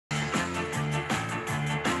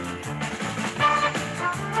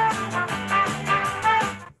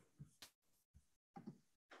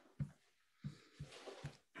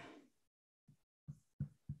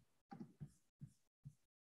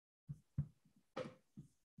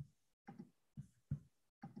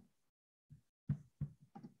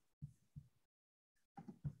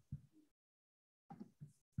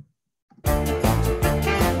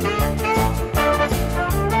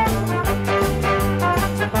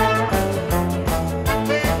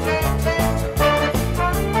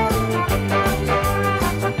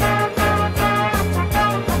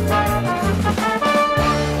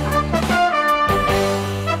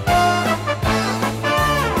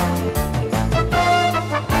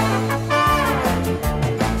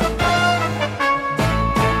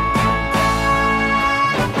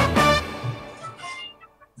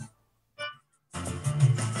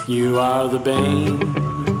You are the bane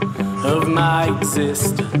of my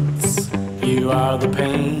existence. You are the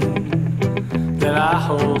pain that I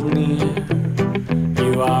hold near.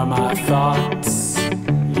 You are my thoughts,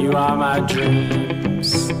 you are my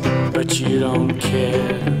dreams, but you don't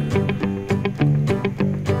care.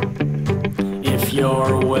 If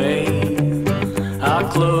you're away, I'll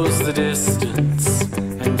close the distance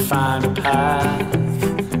and find a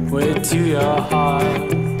pathway to your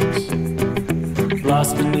heart.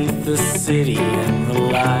 Lost beneath the city and the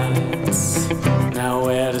lights, now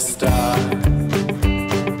where to start?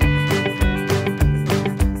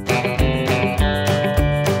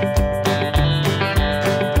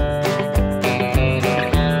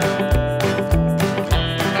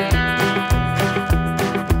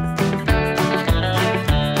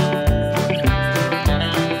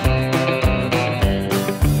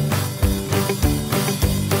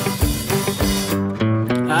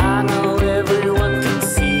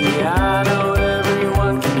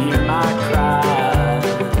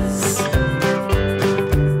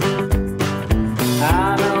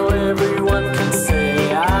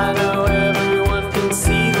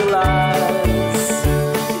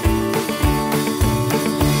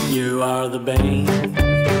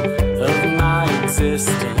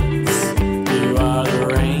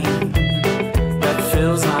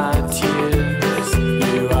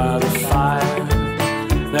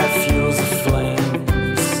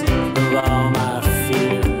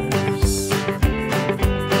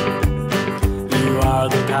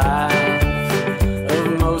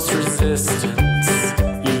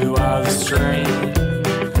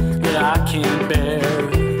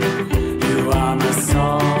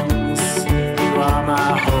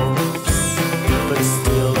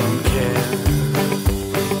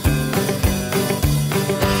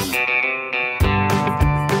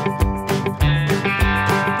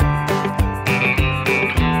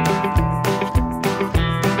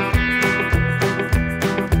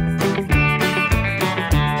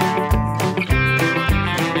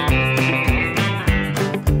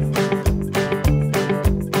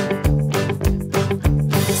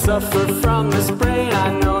 Suffer from this brain,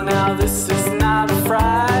 I know now this is not a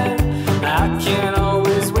fright. I can't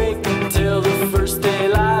always wake until the first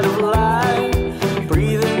daylight of light.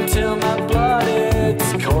 Breathe until my blood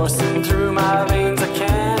it's coursing through my veins, I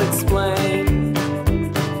can't explain.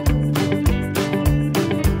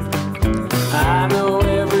 I know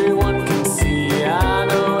everyone can see, I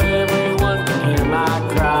know everyone can hear my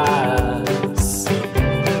cries.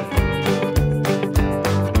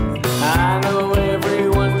 I know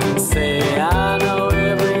everyone can say, I know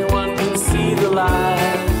everyone can see the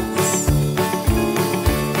lights.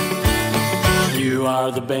 You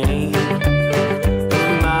are the bane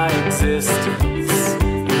of my existence.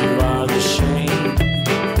 You are the shame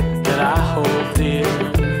that I hold dear.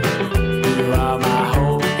 You are my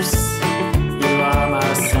hopes, you are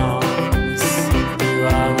my songs, you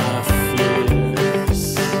are my fears.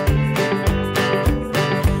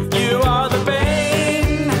 You are the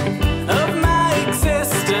bane of my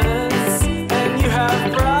existence, and you have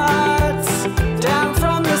brought down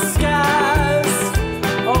from the skies.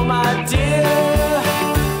 Oh my dear,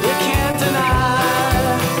 you can't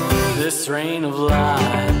deny this rain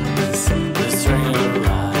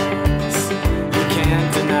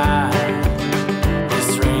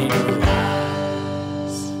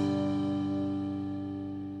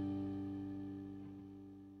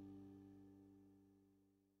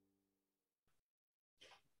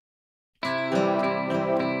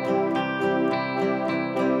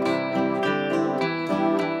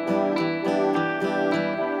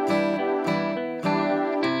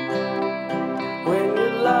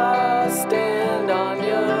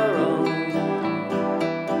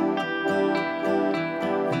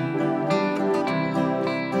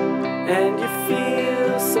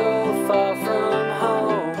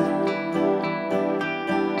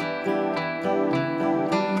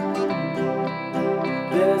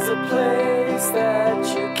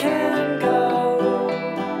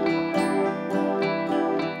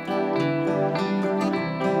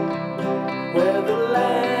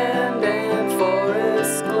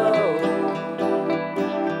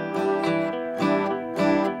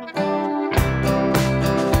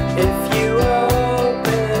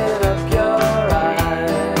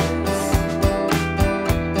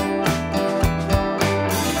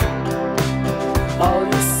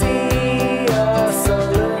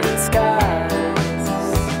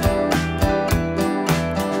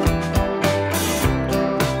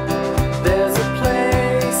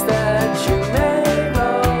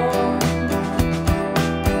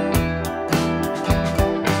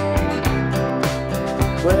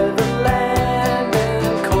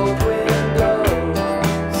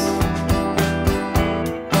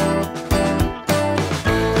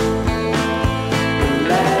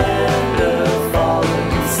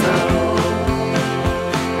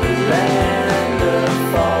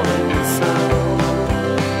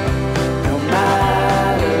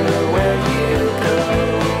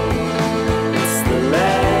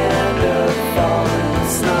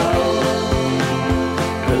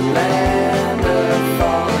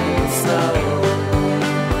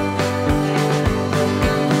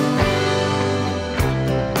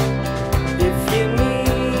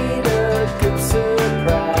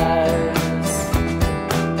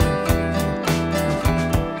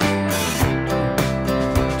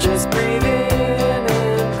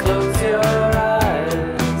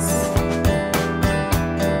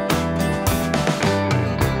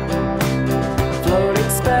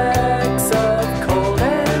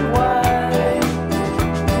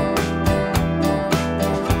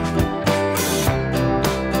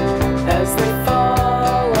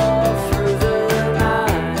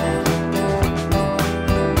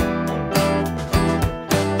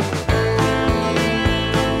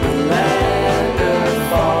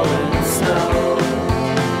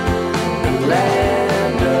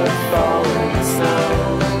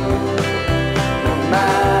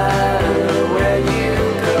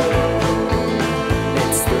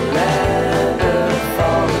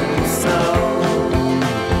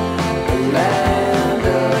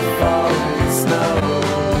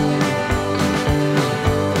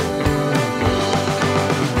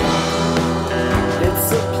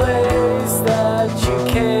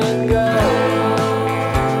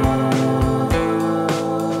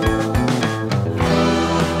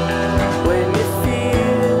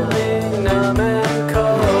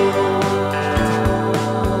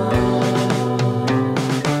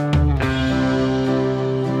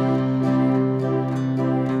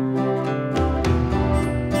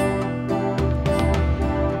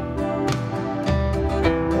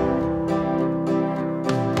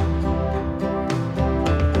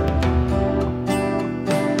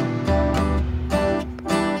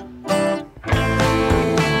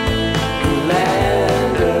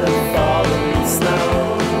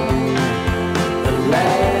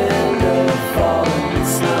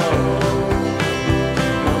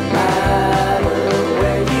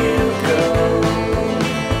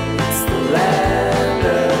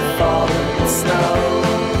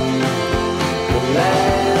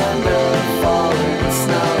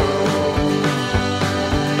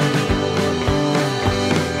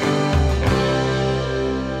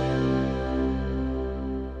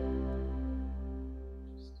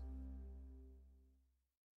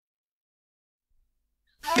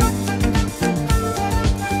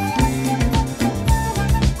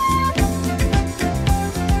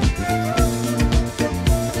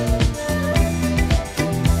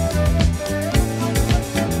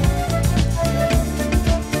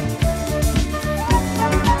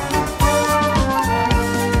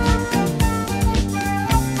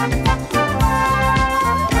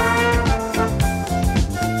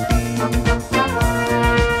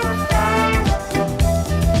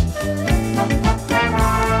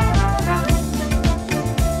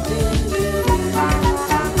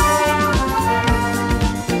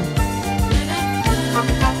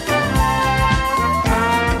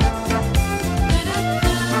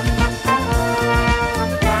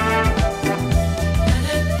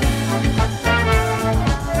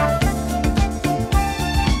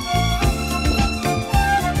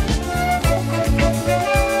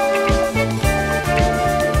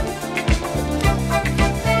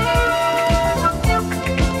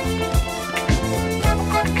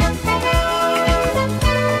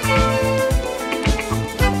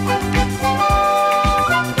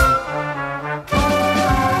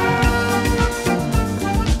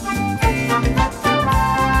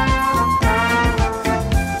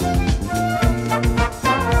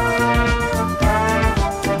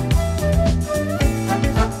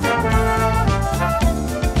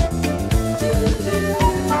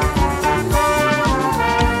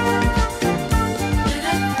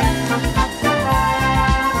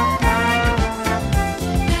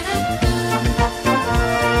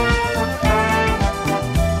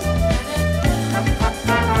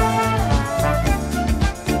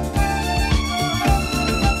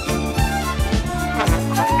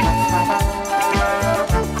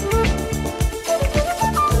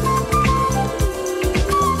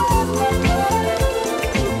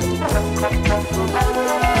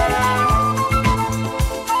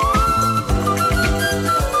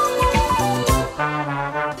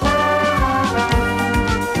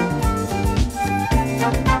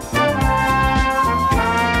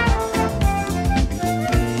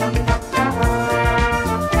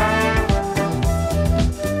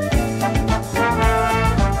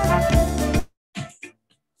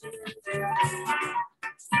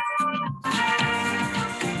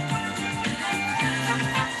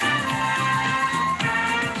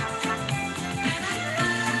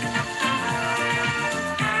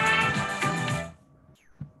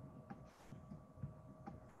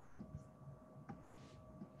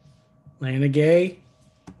Lana Gay,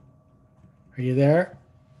 are you there?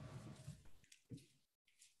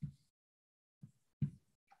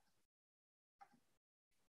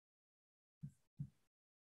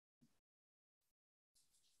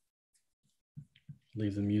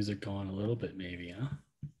 Leave the music going a little bit, maybe, huh?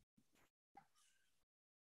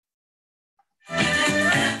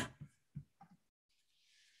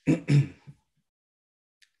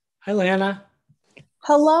 Hi, Lana.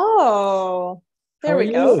 Hello. There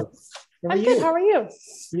we go. I'm good. How are you?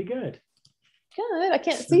 Pretty good. Good. I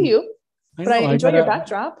can't see you, but I enjoy your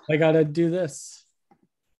backdrop. I gotta do this.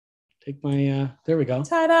 Take my, there we go.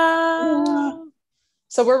 Ta-da!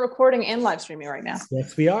 So we're recording and live streaming right now.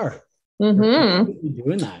 Yes, we are. Mm-hmm. We're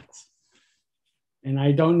doing that. And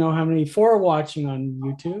I don't know how many, 4 are watching on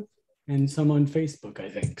YouTube and some on Facebook, I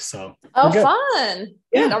think. So. Oh, fun.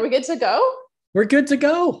 Yeah. Good. Are we good to go? We're good to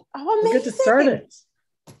go. Oh, amazing. We're good to start it.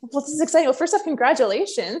 Well, this is exciting. Well, first off,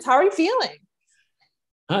 congratulations. How are you feeling?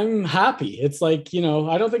 I'm happy. It's like, you know,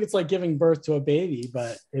 I don't think it's like giving birth to a baby,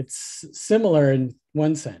 but it's similar in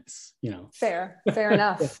one sense, you know. Fair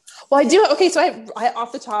enough. Yeah. Well, I do. Okay. So I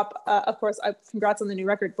off the top, of course, congrats on the new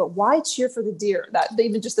record, but why Cheer for the Deer? That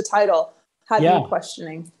even just the title had me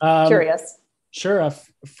questioning. Curious. Sure. A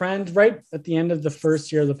friend right at the end of the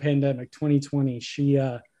first year of the pandemic, 2020, she,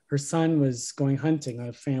 her son was going hunting,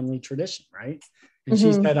 a family tradition, right? And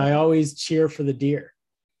she said, I always cheer for the deer.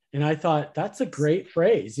 And I thought, that's a great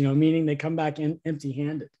phrase, you know, meaning they come back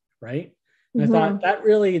empty-handed, right? And I thought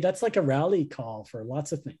that's like a rally call for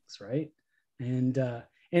lots of things, right? And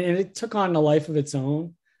it took on a life of its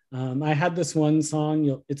own. I had this one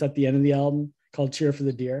song, it's at the end of the album, called Cheer for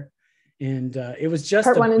the Deer. And it was just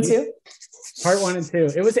part 1 and 2. Part 1 and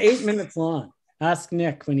 2. It was 8 minutes long. Ask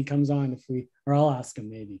Nick when he comes on or I'll ask him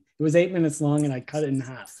maybe. It was 8 minutes long and I cut it in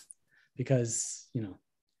half because, you know,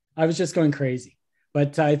 I was just going crazy.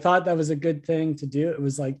 But I thought that was a good thing to do. It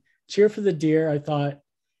was like Cheer for the Deer. I thought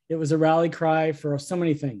it was a rally cry for so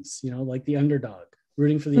many things, you know, like the underdog,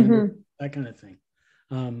 rooting for the underdog, that kind of thing.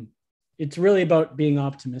 It's really about being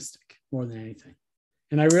optimistic more than anything.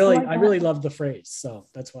 And I really love the phrase. So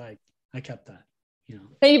that's why I kept that, you know.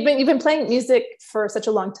 But you've been playing music for such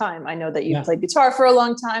a long time. I know that you played guitar for a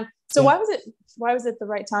long time. So why was it the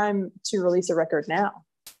right time to release a record now?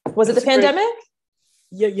 Was it the pandemic?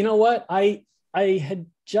 Yeah, you know what? I had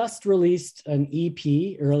just released an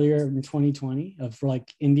EP earlier in 2020 of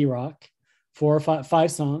like indie rock, 4 or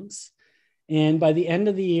 5 songs. And by the end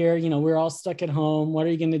of the year, you know, we're all stuck at home. What are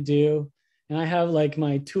you going to do? And I have like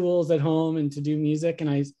my tools at home and to do music. And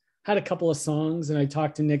I had a couple of songs and I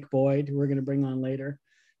talked to Nick Boyd, who we're going to bring on later.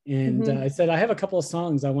 And I said, I have a couple of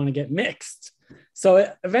songs I want to get mixed. So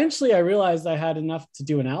eventually I realized I had enough to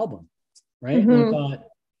do an album, right? And I thought,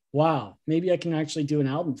 wow, maybe I can actually do an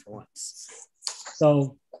album for once.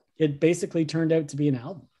 So it basically turned out to be an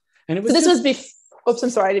album. And it was oops,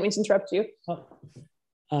 I'm sorry, I didn't mean to interrupt you.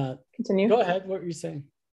 Continue. Go ahead. What were you saying?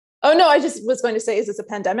 Oh, no, I just was going to say, is this a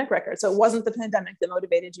pandemic record? So it wasn't the pandemic that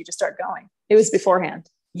motivated you to start going. It was beforehand.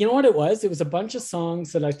 You know what it was? It was a bunch of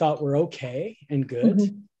songs that I thought were okay and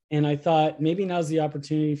good. And I thought maybe now's the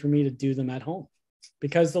opportunity for me to do them at home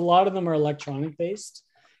because a lot of them are electronic based.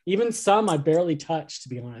 Even some I barely touched, to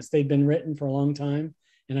be honest. They'd been written for a long time.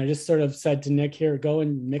 And I just sort of said to Nick, here, go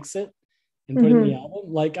and mix it and put it in the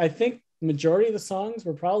album. Like, I think majority of the songs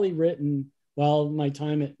were probably written while my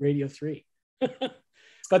time at Radio 3.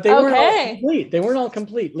 But they weren't all complete. They weren't all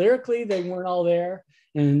complete. Lyrically, they weren't all there.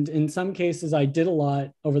 And in some cases, I did a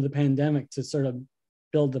lot over the pandemic to sort of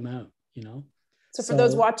build them out, you know? So for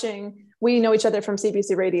those watching, we know each other from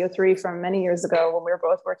CBC Radio 3 from many years ago when we were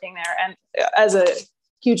both working there. And as a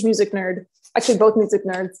huge music nerd, actually both music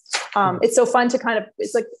nerds, it's so fun to kind of,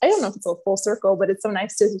 it's like, I don't know if it's a full circle, but it's so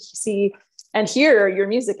nice to see and hear your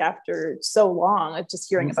music after so long, like just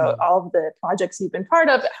hearing about all of the projects you've been part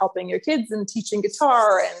of, helping your kids and teaching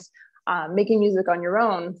guitar and making music on your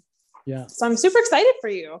own. Yeah. So I'm super excited for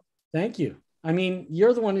you. Thank you. I mean,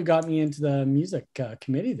 you're the one who got me into the music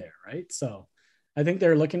committee there, right? So I think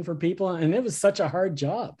they're looking for people and it was such a hard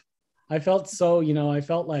job. I felt so, you know, I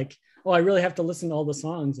felt like, oh, I really have to listen to all the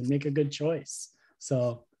songs and make a good choice.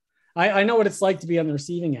 So I know what it's like to be on the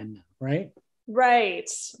receiving end now, right? Right.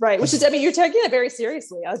 Which is, I mean, you're taking it very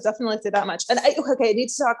seriously. I would definitely say that much. And I need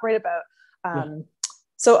to talk right about,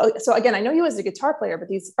 so again, I know you as a guitar player, but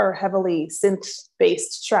these are heavily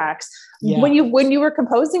synth-based tracks. Yeah. When you were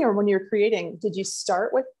composing or when you were creating, did you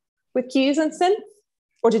start with keys and synth,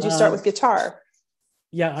 or did you start with guitar?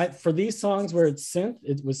 Yeah, for these songs where it's synth,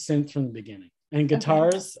 it was synth from the beginning. And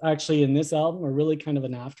guitars actually in this album are really kind of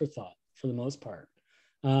an afterthought for the most part.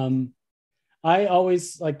 I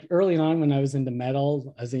always, like, early on when I was into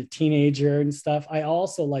metal as a teenager and stuff, I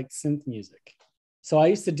also liked synth music. So I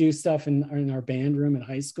used to do stuff in our band room in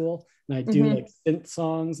high school, and I do like synth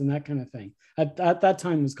songs and that kind of thing. At that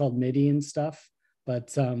time it was called MIDI and stuff.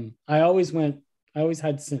 But I always had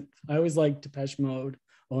synth. I always liked Depeche Mode,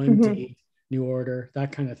 OMD, New Order,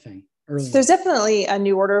 that kind of thing. There's definitely a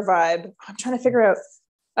New Order vibe. I'm trying to figure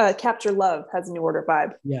out, Capture Love has a New Order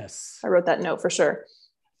vibe. Yes. I wrote that note for sure.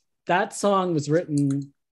 That song was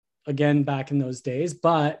written again back in those days,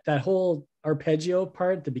 but that whole arpeggio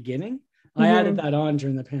part at the beginning, I added that on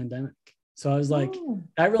during the pandemic. So I was like,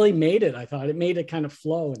 that really made it. I thought it made it kind of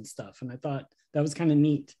flow and stuff. And I thought that was kind of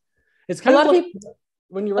neat. It's kind of like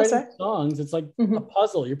when you're writing songs, it's like a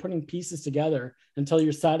puzzle. You're putting pieces together until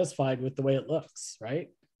you're satisfied with the way it looks, right?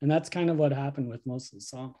 And that's kind of what happened with most of the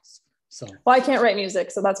songs. So, well, I can't write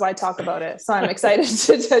music, so that's why I talk about it. So I'm excited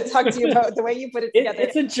to talk to you about the way you put it together.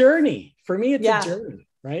 It's a journey. For me, it's a journey,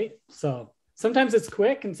 right? So sometimes it's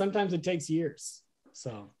quick and sometimes it takes years.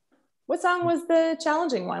 So what song was the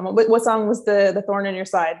challenging one? What song was the thorn in your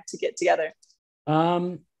side to get together?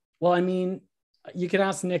 Well, I mean, you can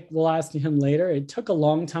ask Nick, we'll ask him later. It took a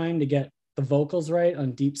long time to get the vocals right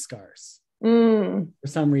on Deep Scars. For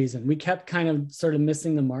some reason. We kept kind of sort of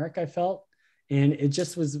missing the mark, I felt. And it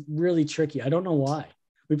just was really tricky. I don't know why.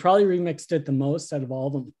 We probably remixed it the most out of all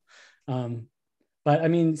of them. But I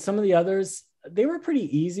mean, some of the others, they were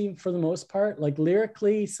pretty easy for the most part. Like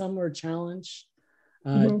lyrically, some were challenged.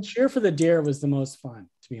 Cheer for the Deer was the most fun,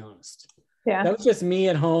 to be honest. Yeah. That was just me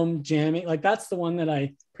at home jamming. Like that's the one that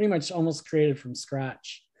I pretty much almost created from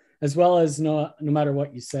scratch, as well as No Matter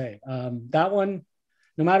What You Say. That one,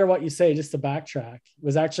 No Matter What You Say, just to backtrack,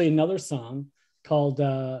 was actually another song called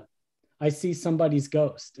I See Somebody's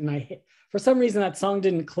Ghost. And for some reason that song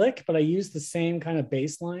didn't click, but I used the same kind of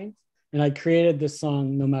bass line and I created this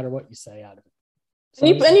song, No Matter What You Say, out of it. So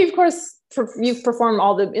and you of course, you've performed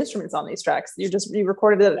all the instruments on these tracks. You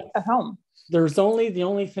recorded it at home. The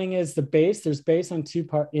only thing is the bass. There's bass on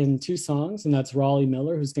two songs, and that's Raleigh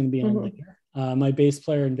Miller, who's going to be on later. My bass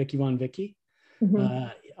player and Vicky.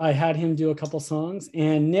 I had him do a couple songs,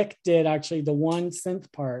 and Nick did actually the one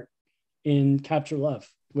synth part in Capture Love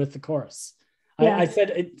with the chorus. I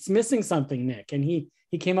said it's missing something, Nick, and he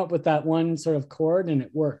came up with that one sort of chord, and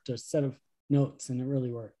it worked, a set of notes, and it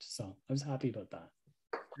really worked. So I was happy about that.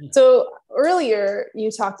 So earlier you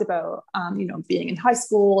talked about, being in high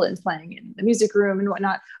school and playing in the music room and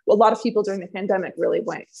whatnot. A lot of people during the pandemic really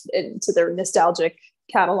went into their nostalgic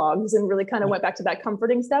catalogs and really kind of went back to that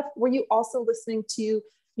comforting stuff. Were you also listening to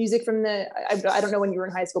music from I don't know when you were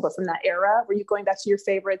in high school, but from that era? Were you going back to your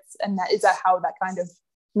favorites? And is that how that kind of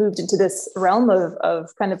moved into this realm of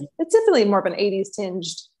kind of, it's definitely more of an 80s tinged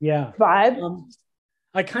vibe?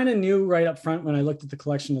 I kind of knew right up front when I looked at the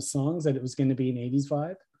collection of songs that it was going to be an 80s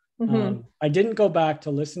vibe. I didn't go back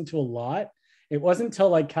to listen to a lot. It wasn't until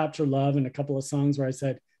like Capture Love and a couple of songs where I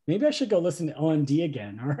said, maybe I should go listen to OMD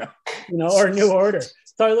again or New Order.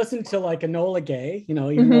 So I listened to like Enola Gay,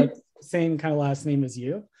 even though it's the same kind of last name as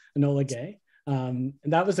you, Enola Gay. And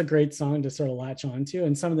that was a great song to sort of latch onto,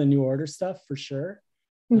 and some of the New Order stuff for sure.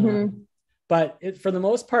 But for the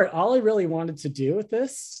most part, all I really wanted to do with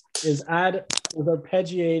this is add the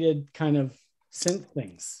arpeggiated kind of synth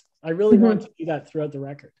things. I really wanted to do that throughout the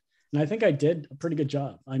record. And I think I did a pretty good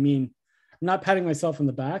job. I mean, I'm not patting myself on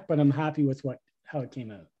the back, but I'm happy with how it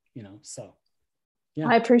came out, so. Yeah.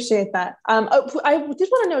 I appreciate that. I did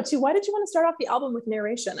want to know too, why did you want to start off the album with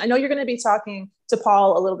narration? I know you're going to be talking to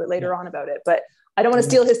Paul a little bit later on about it, but I don't want to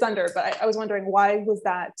steal his thunder, but I was wondering, why was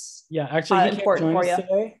that actually he important for you?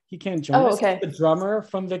 Today. He can't join us. Okay. He's the drummer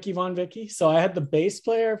from Vicky. So I had the bass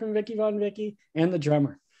player from Vicky and the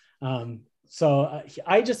drummer. So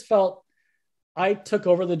I just felt I took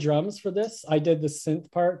over the drums for this. I did the synth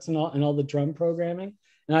parts and all the drum programming,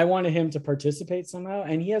 and I wanted him to participate somehow.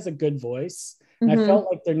 And he has a good voice. And I felt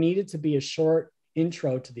like there needed to be a short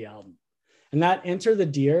intro to the album. And that Enter the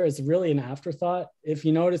Deer is really an afterthought. If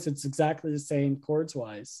you notice, it's exactly the same chords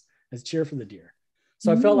wise as Cheer for the Deer.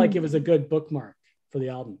 So I felt like it was a good bookmark for the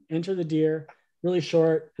album. Enter the Deer, really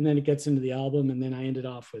short, and then it gets into the album. And then I ended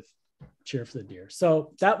off with Cheer for the Deer.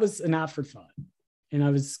 So that was an afterthought. And I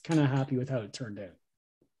was kind of happy with how it turned out.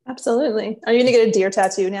 Absolutely. Are you going to get a deer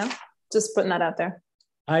tattoo now? Just putting that out there.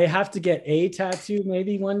 I have to get a tattoo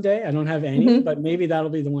maybe one day. I don't have any, but maybe that'll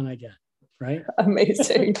be the one I get. Right.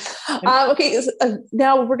 Amazing. Okay.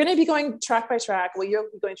 Now we're going to be going track by track. Well, you'll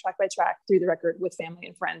be going track by track through the record with family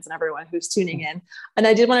and friends and everyone who's tuning in. And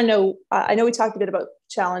I did want to know, I know we talked a bit about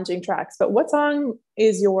challenging tracks, but what song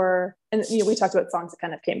is we talked about songs that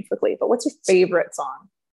kind of came quickly, but what's your favorite song?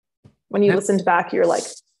 When you listened back, you're like,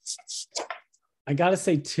 I gotta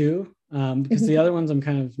say two, because the other ones I'm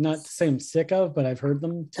kind of not to say I'm sick of, but I've heard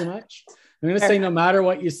them too much. I'm gonna say No Matter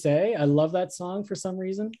What You Say. I love that song for some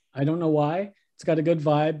reason. I don't know why. It's got a good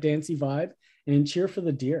vibe, dancey vibe, and Cheer for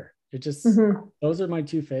the Deer. It just those are my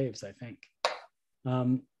two faves, I think.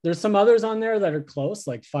 There's some others on there that are close,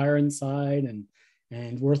 like Fire Inside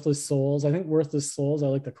and Worthless Souls. I think Worthless Souls, I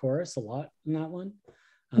like the chorus a lot in that one.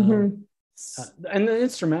 And the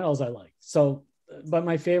instrumentals I like. So, but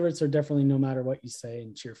my favorites are definitely No Matter What You Say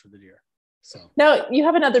and Cheer for the Deer. So now you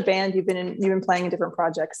have another band you've been playing in different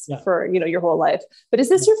projects for your whole life. But is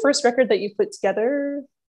this your first record that you put together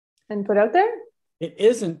and put out there? It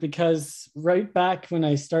isn't, because right back when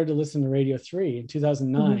I started to listen to Radio 3 in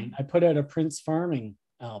 2009, I put out a Prince Farming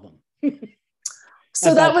album.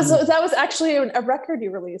 So that was actually a record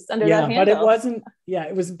you released under that handle. But it wasn't. Yeah,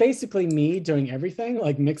 it was basically me doing everything,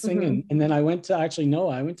 like mixing, and then I went to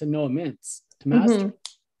Noah Mintz to master,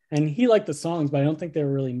 and he liked the songs, but I don't think they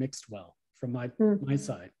were really mixed well from my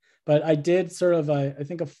side. But I did sort of I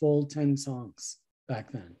think a full 10 songs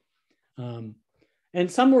back then. And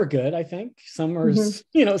some were good, I think. Some were,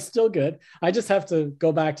 still good. I just have to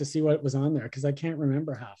go back to see what was on there because I can't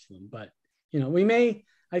remember half of them. But,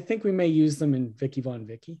 I think we may use them in Vicky Von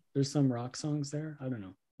Vicky. There's some rock songs there. I don't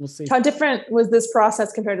know. We'll see. How different was this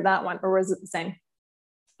process compared to that one, or was it the same?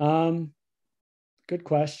 Good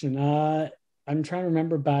question. I'm trying to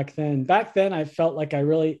remember back then. Back then, I felt like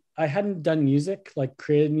I hadn't done music, like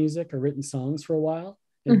created music or written songs for a while.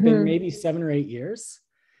 It'd been maybe 7 or 8 years.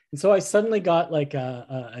 And so I suddenly got like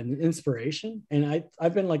an inspiration, and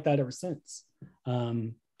I've been like that ever since.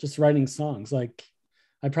 Just writing songs. Like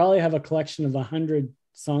I probably have a collection of 100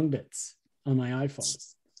 song bits on my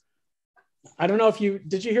iPhone. I don't know if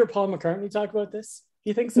did you hear Paul McCartney talk about this?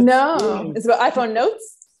 He thinks it's about iPhone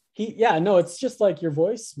notes. It's just like your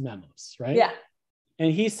voice memos, right? Yeah.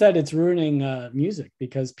 And he said it's ruining music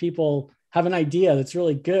because people have an idea that's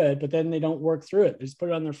really good, but then they don't work through it. They just put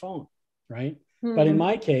it on their phone, right? But in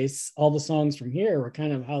my case, all the songs from here were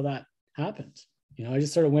kind of how that happened. I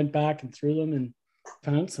just sort of went back and through them and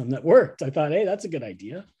found some that worked. I thought, hey, that's a good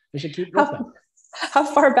idea. I should keep with that. How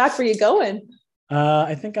far back were you going?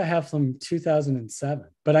 I think I have from 2007,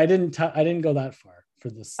 but I didn't go that far for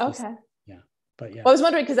this. Okay. But yeah. Well, I was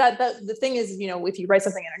wondering because the thing is, if you write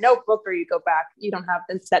something in a notebook or you go back, you don't have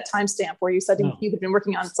that timestamp where you said you had been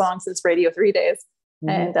working on songs since Radio 3 days.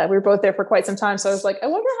 And we were both there for quite some time. So I was like, I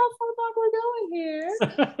wonder how far back we're going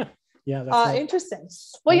here. Yeah. That's interesting.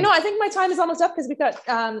 Well, I think my time is almost up because we've got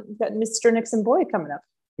Mr. Nixon Boyd coming up.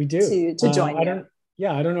 We do. To join you.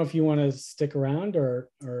 I don't know if you want to stick around or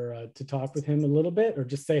to talk with him a little bit or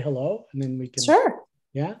just say hello and then we can. Sure.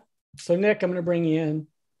 Yeah. So Nick, I'm going to bring you in.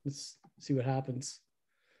 Let's see what happens.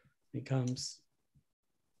 He comes.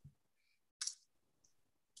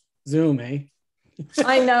 Zoom, eh?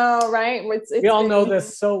 I know, right? We all know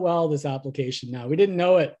this so well, this application now. We didn't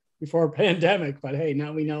know it before pandemic, but hey,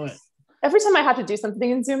 now we know it. Every time I have to do something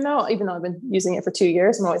in Zoom now, even though I've been using it for 2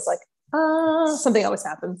 years, I'm always like, something always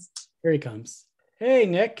happens. Here he comes. Hey,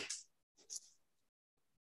 Nick.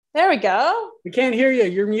 There we go. We can't hear you.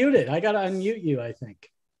 You're muted. I got to unmute you, I think.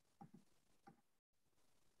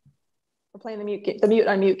 We're playing the mute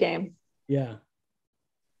unmute game. Yeah.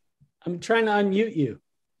 I'm trying to unmute you.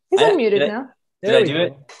 He's unmuted now. Did I do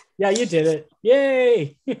it? Yeah, you did it.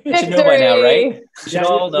 Yay! You should know by now, right? We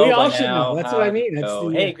all should know. That's what I mean.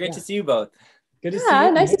 Hey, great to see you both. Good to see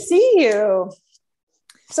you. Nice to see you.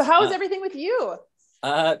 So how is everything with you?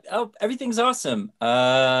 Everything's awesome.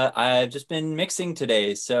 I've just been mixing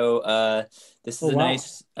today, so this is a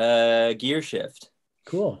nice gear shift.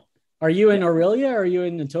 Cool. Are you in Aurelia or are you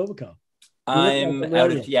in Etobicoke? I'm in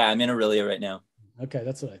Aurelia right now. Okay,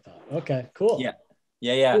 that's what I thought. Okay, cool. Yeah.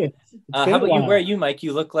 How about you? Where are you, Mike?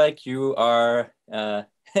 You look like you are.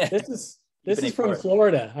 This is from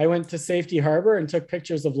Florida. I went to Safety Harbor and took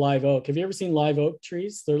pictures of live oak. Have you ever seen live oak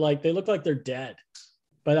trees? They look like they're dead.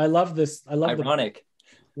 But I love this. I love ironic.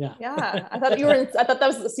 Yeah. I thought I thought that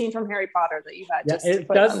was the scene from Harry Potter that you had. Yeah, it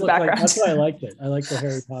does look like. That's why I liked it. I like the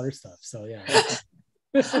Harry Potter stuff. So yeah.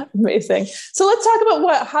 Amazing. So let's talk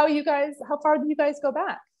about how far do you guys go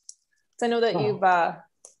back? Because I know that you've.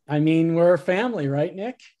 I mean, we're a family, right,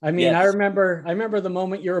 Nick? I mean, yes. I remember the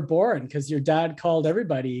moment you were born because your dad called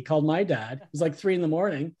everybody. He called my dad. It was like 3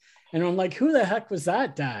 a.m. And I'm like, who the heck was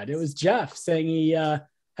that, Dad? It was Jeff saying he had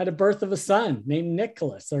a birth of a son named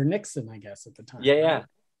Nicholas or Nixon, I guess, at the time. Yeah.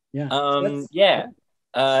 Yeah.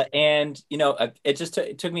 And, it just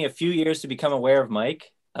took me a few years to become aware of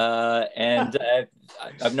Mike. And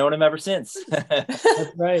I've known him ever since. That's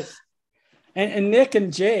right. And Nick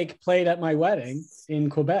and Jake played at my wedding in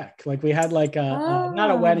Quebec. Like we had like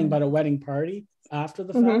not a wedding, but a wedding party after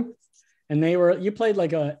the fact. And you played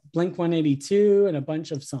like a Blink 182 and a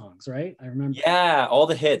bunch of songs, right? I remember. Yeah, all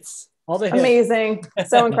the hits. All the hits. Amazing.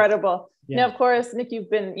 So incredible. Yeah. Now, of course, Nick, you've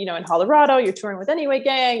been, in Hollerado, you're touring with Anyway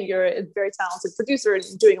Gang, you're a very talented producer and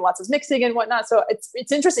doing lots of mixing and whatnot. So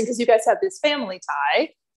it's interesting because you guys have this family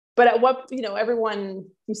tie, but at what, everyone,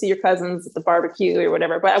 you see your cousins at the barbecue or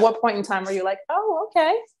whatever, but at what point in time are you like, oh,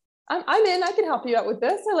 okay, I'm in, I can help you out with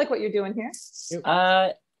this. I like what you're doing here.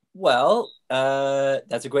 Well,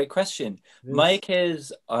 that's a great question. Mike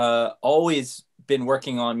has always been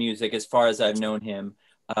working on music as far as I've known him.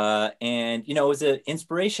 And it was an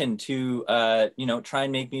inspiration to try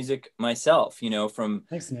and make music myself, from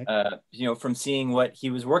Thanks, Nick. from seeing what he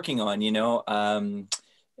was working on,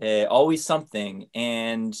 always something.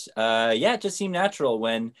 And it just seemed natural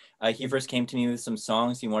when he first came to me with some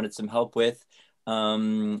songs he wanted some help with,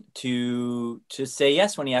 to say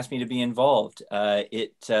yes when he asked me to be involved.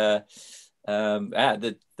 The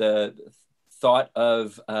thought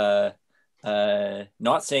of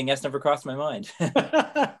not saying yes never crossed my mind.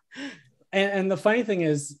 and the funny thing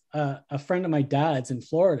is, a friend of my dad's in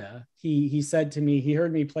Florida, he said to me, he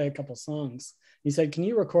heard me play a couple songs. He said, "Can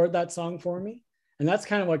you record that song for me?" And that's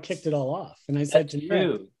kind of what kicked it all off. And I said to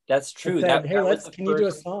him, "That's true. Said, hey, can you do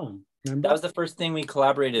a song?" Remember? That was the first thing we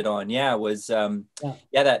collaborated on.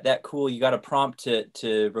 That cool. You got a prompt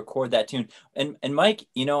to record that tune. And Mike,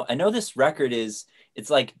 I know this record it's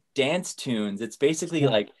like dance tunes. It's basically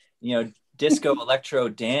like, disco electro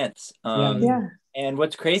dance. And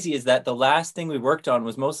what's crazy is that the last thing we worked on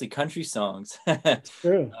was mostly country songs.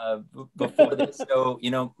 True. Before this. So,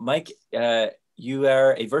 Mike, you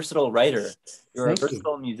are a versatile writer. You're a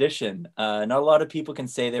versatile musician. Not a lot of people can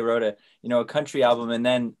say they wrote a country album and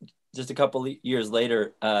then just a couple years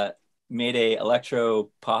later made a electro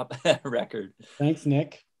pop record. Thanks,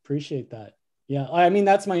 Nick. Appreciate that. Yeah, I mean,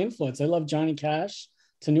 that's my influence. I love Johnny Cash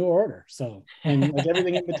to New Order. So, and like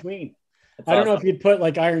everything in between. I don't know if you'd put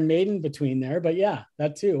like Iron Maiden between there, but yeah,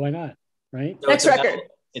 that too. Why not? Right. So next record.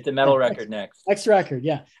 It's a metal record next. Next record.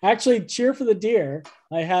 Yeah. Actually, Cheer for the Deer.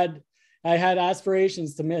 I had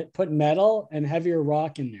aspirations to put metal and heavier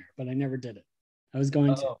rock in there, but I never did it. I was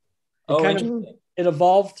going to. It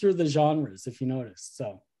evolved through the genres, if you notice.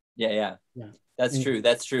 So. Yeah. That's true.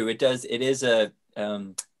 That's true. It does. It is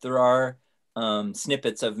there are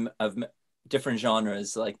snippets of different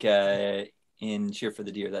genres, like in Cheer for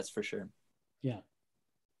the Deer. That's for sure. Yeah.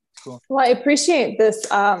 Cool. Well, I appreciate this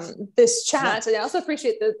this chat, and I also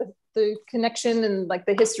appreciate the connection and like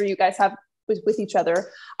the history you guys have with each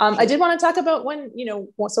other. I did want to talk about when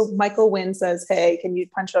so Michael Wynn says, "Hey, can you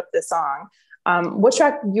punch up this song?" What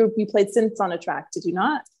track you played synths on a track? Did you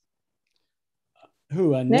not?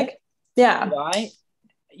 Who? Nick? Yeah.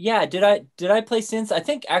 Did I play synths? I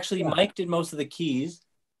think actually Mike did most of the keys.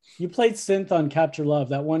 You played synth on Capture Love,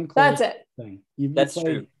 that one chord. That's it. Thing. That's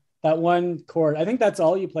true. That one chord. I think that's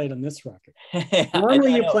all you played on this record.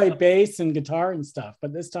 Normally you play bass and guitar and stuff,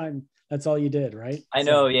 but this time that's all you did, right? I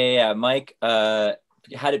know. Yeah. Mike had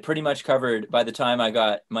it pretty much covered by the time I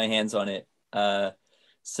got my hands on it. I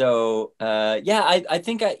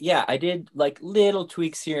think I did like little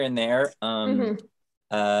tweaks here and there.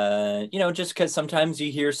 Just because sometimes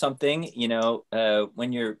you hear something,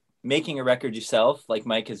 when you're making a record yourself, like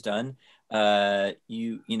Mike has done,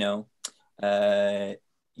 you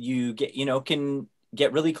get, can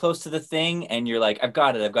get really close to the thing and you're like, I've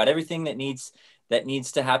got it. I've got everything that needs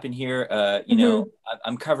to happen here.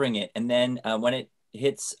 I'm covering it. And then when it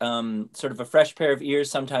hits sort of a fresh pair of ears,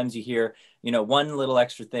 sometimes you hear, one little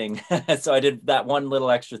extra thing. So I did that one little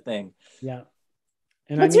extra thing. Yeah.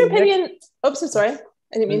 And what's your opinion? Oops, I'm sorry. I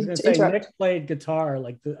didn't mean to interrupt. Nick played guitar,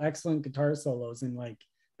 like the excellent guitar solos in like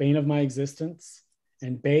Bane of My Existence,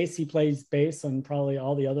 and bass. He plays bass on probably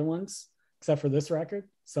all the other ones except for this record.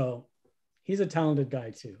 So he's a talented guy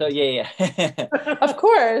too. So yeah. Of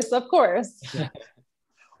course. Yeah.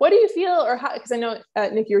 What do you feel, or how? Because I know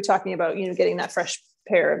Nick, you were talking about getting that fresh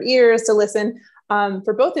pair of ears to listen.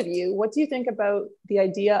 For both of you, what do you think about the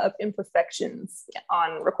idea of imperfections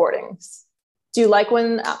on recordings? Do you like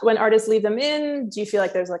when artists leave them in? Do you feel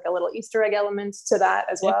like there's like a little Easter egg element to that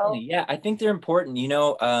as well? Yeah, I think they're important.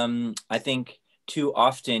 I think too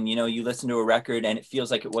often, you listen to a record and it feels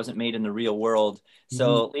like it wasn't made in the real world.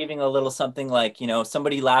 So leaving a little something like,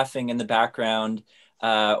 somebody laughing in the background,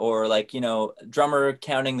 or like, drummer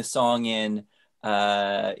counting the song in,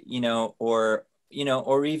 or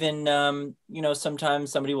even,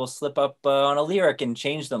 sometimes somebody will slip up on a lyric and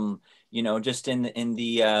change them, just in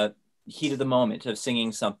the heat of the moment of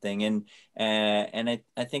singing something. And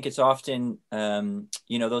I think it's often,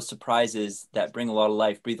 you know, those surprises that bring a lot of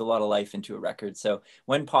life, breathe a lot of life into a record. So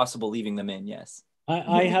when possible, leaving them in, yes.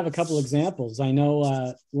 I have a couple examples. I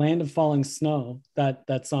know Land of Falling Snow,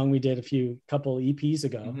 that song we did couple EPs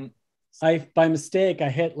ago. Mm-hmm. By mistake, I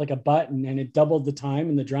hit like a button and it doubled the time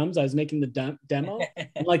in the drums. I was making the demo.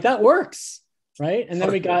 I'm like, that works, right? And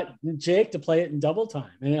then we got Jake to play it in double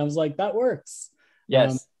time. And I was like, that works.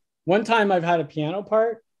 Yes. One time I've had a piano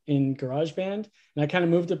part in GarageBand and I kind of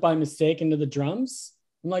moved it by mistake into the drums.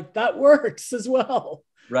 I'm like, that works as well.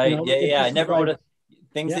 Right. You know, Yeah. I never would have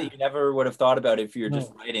things Yeah. that you never would have thought about if you're No.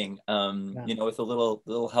 just writing, you know, with a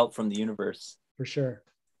little help from the universe. For sure.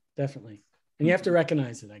 Definitely. And you have to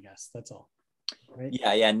recognize it, I guess. That's all. Right?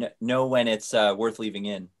 Yeah. Know when it's worth leaving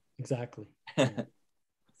in. Exactly. So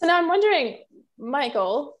now I'm wondering,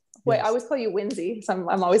 Michael, wait, Yes. I always call you Winsy. So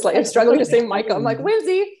I'm always like, I'm struggling to say Michael. I'm like,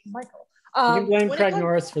 Winsy, Michael. You can blame when it Craig comes-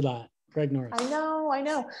 Norris for that. Craig Norris. I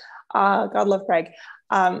know. God love Craig.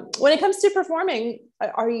 When it comes to performing,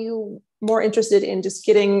 are you more interested in just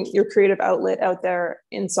getting your creative outlet out there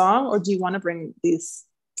in song, or do you want to bring these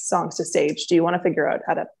songs to stage? Do you want to figure out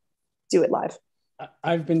how to do it live?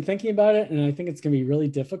 I've been thinking about it and I think it's going to be really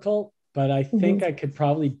difficult, but I think I could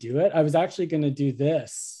probably do it. I was actually going to do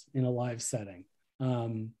this in a live setting,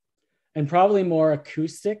 and probably more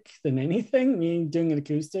acoustic than anything, meaning doing an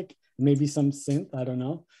acoustic, maybe some synth. I don't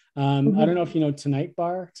know. I don't know if you know Tonight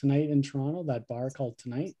in Toronto, that bar called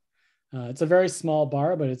Tonight. It's a very small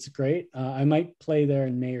bar, but it's great. I might play there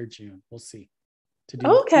in May or June. We'll see. To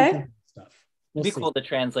do stuff. It'd be cool to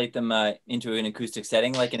translate them into an acoustic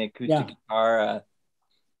setting, like an acoustic guitar.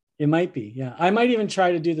 It might be, yeah. I might even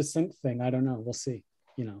try to do the synth thing. I don't know. We'll see,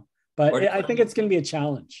 you know. But I think it's going to be a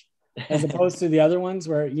challenge as opposed to the other ones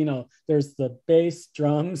where, you know, there's the bass,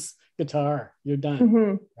 drums, guitar. You're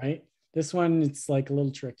done, right? This one, it's like a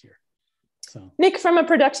little trickier. So, Nick, from a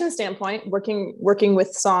production standpoint, working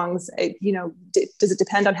with songs, you know, does it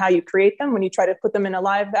depend on how you create them when you try to put them in a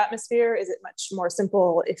live atmosphere? Is it much more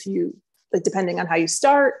simple if you, like, depending on how you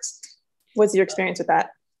start? What's your experience with that?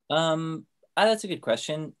 That's a good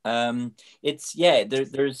question.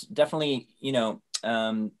 There's definitely, you know,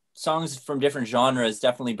 songs from different genres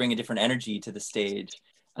definitely bring a different energy to the stage.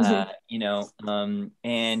 You know,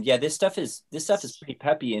 and yeah, this stuff is pretty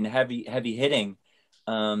peppy and heavy hitting.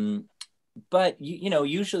 But you know,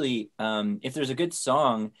 usually, if there's a good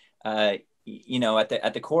song, you know,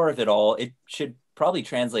 at the core of it all, it should probably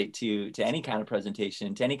translate to any kind of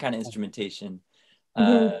presentation, to any kind of instrumentation.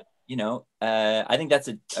 You know, I think that's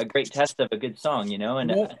a great test of a good song, you know,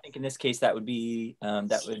 and I think in this case that would be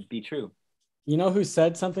true. You know who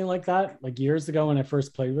said something like that? Like years ago when I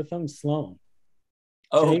first played with them, Sloan.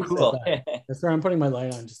 Oh, Dave cool. That's where I'm putting my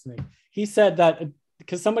light on just to make. He said that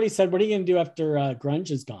because somebody said, "What are you going to do after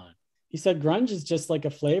grunge is gone?" He said, "Grunge is just like a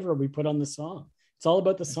flavor we put on the song. It's all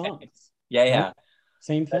about the songs." Yeah. Right?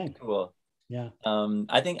 Same thing. That's cool. Yeah.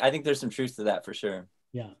 I think there's some truth to that for sure.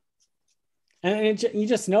 Yeah. And you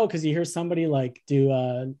just know because you hear somebody like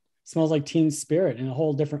do "Smells Like Teen Spirit" in a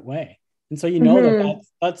whole different way, and so you know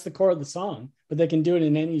that's the core of the song, but they can do it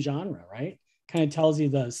in any genre, right? Kind of tells you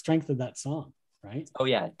the strength of that song. Right? Oh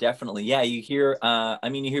yeah, definitely. Yeah, you hear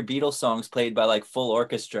you hear Beatles songs played by like full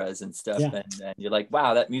orchestras and stuff, and you're like,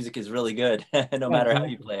 wow, that music is really good, no matter how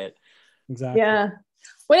you play it. Exactly. Yeah.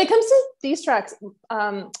 When it comes to these tracks,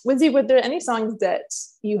 Winsy, were there any songs that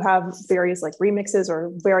you have various like remixes or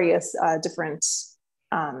various different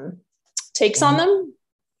takes on them?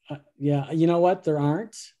 Yeah, you know what? There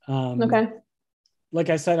aren't. Okay. Like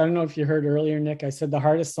I said, I don't know if you heard earlier, Nick, I said the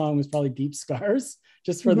hardest song was probably Deep Scars,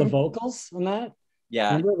 just for the vocals on that.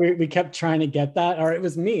 Yeah. Remember, we kept trying to get that, or it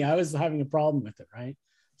was me. I was having a problem with it, right?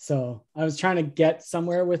 So I was trying to get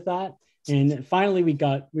somewhere with that. And finally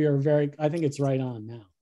I think it's right on now.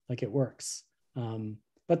 Like it works.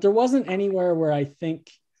 But there wasn't anywhere where I think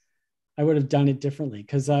I would have done it differently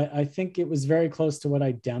because I think it was very close to what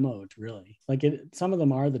I demoed, really. Like some of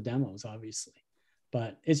them are the demos, obviously.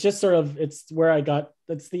 But it's just sort of, it's where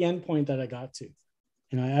that's the end point that I got to.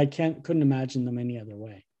 And I couldn't imagine them any other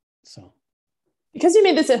way. So. Because you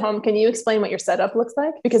made this at home, can you explain what your setup looks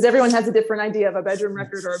like? Because everyone has a different idea of a bedroom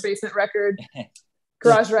record or a basement record,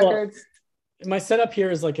 garage record. My setup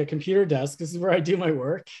here is like a computer desk. This is where I do my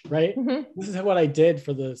work, right? This is what I did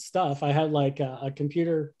for the stuff. I had like a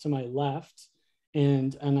computer to my left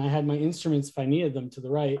and I had my instruments if I needed them to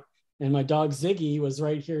the right. And my dog Ziggy was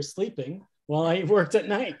right here sleeping while I worked at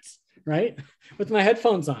night, right? With my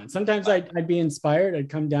headphones on. Sometimes I'd be inspired. I'd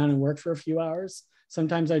come down and work for a few hours.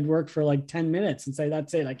 Sometimes I'd work for like 10 minutes and say,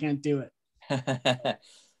 that's it, I can't do it.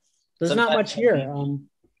 There's not much here.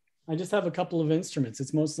 I just have a couple of instruments.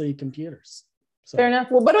 It's mostly computers. So. Fair enough.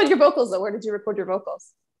 Well, what about your vocals though? Where did you record your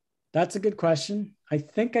vocals? That's a good question. I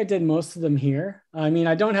think I did most of them here. I mean,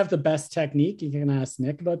 I don't have the best technique. You can ask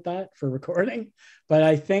Nick about that for recording, but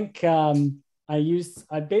I think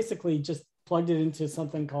I basically just plugged it into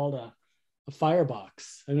something called a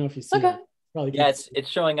firebox. I don't know if you see it. Probably yeah, it's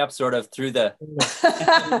showing up sort of through the,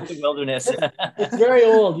 the wilderness. It's very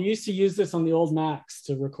old. You used to use this on the old Macs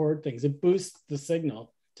to record things. It boosts the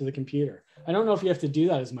signal to the computer. I don't know if you have to do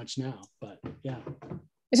that as much now, but yeah.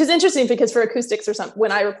 Which is interesting because for acoustics or something,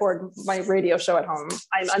 when I record my radio show at home,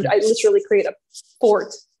 I literally create a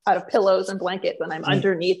fort out of pillows and blankets, and I'm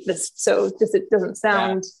underneath this, so just it doesn't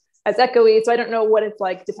sound as echoey. So I don't know what it's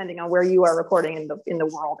like depending on where you are recording in the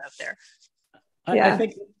world out there. I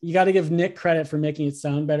think you got to give Nick credit for making it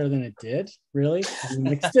sound better than it did. Really, he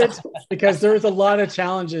mixed it because there was a lot of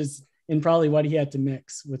challenges in probably what he had to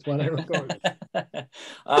mix with what I recorded.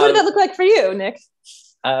 What did that look like for you, Nick?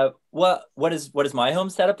 What does my home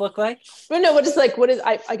setup look like? Well, no,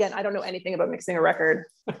 I don't know anything about mixing a record.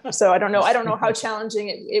 So I don't know how challenging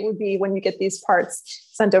it would be when you get these parts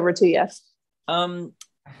sent over to you.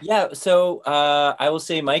 Yeah, so I will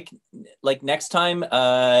say, Mike, like next time,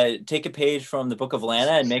 take a page from the Book of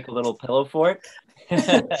Lana and make a little pillow fort.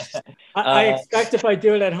 I expect if I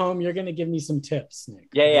do it at home, you're going to give me some tips, Nick.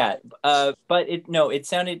 Yeah. But it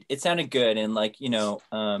sounded good, and like, you know,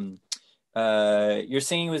 your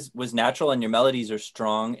singing was natural and your melodies are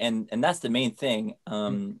strong, and that's the main thing.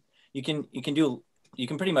 You can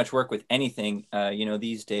pretty much work with anything, you know,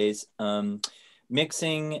 these days.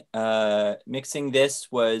 Mixing this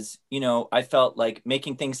was, you know, I felt like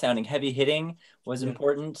making things sounding heavy hitting was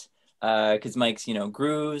important, because Mike's, you know,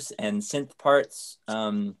 grooves and synth parts,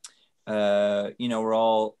 you know, were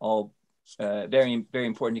all very, very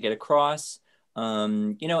important to get across.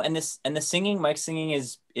 You know, and the singing, Mike's singing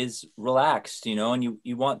is relaxed, you know, and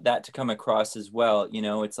you want that to come across as well. You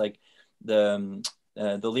know, it's like the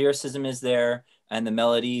lyricism is there, and the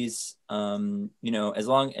melodies, you know, as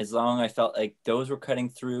long I felt like those were cutting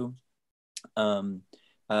through, and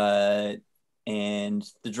the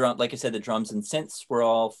drum, like I said, the drums and synths were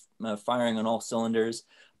all firing on all cylinders,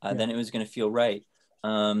 then it was going to feel right.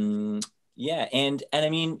 Yeah, and I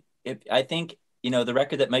mean, I think, you know, the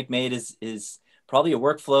record that Mike made is probably a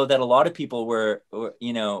workflow that a lot of people were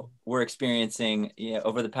experiencing, you know,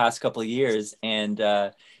 over the past couple of years. And,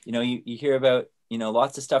 you know, you hear about, you know,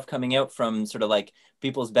 lots of stuff coming out from sort of like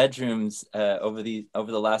people's bedrooms over the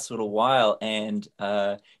last little while. And, you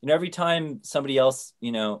know, every time somebody else,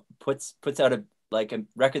 you know, puts out a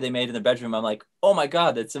record they made in their bedroom, I'm like, oh my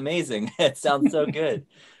God, that's amazing. It sounds so good.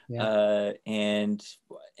 And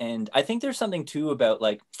I think there's something too about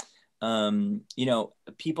like, you know,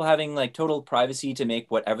 people having like total privacy to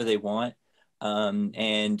make whatever they want.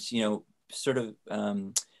 And, you know, sort of,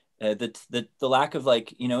 the lack of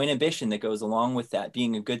like, you know, inhibition that goes along with that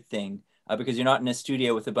being a good thing, because you're not in a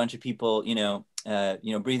studio with a bunch of people, you know,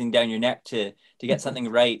 breathing down your neck to get something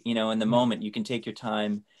right, you know, in the moment. You can take your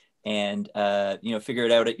time and, you know, figure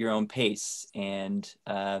it out at your own pace. And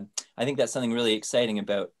I think that's something really exciting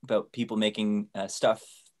about people making stuff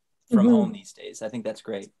from home these days. I think that's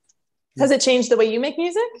great. Has it changed the way you make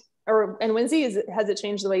music, and Winsy, has it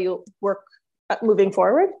changed the way you work moving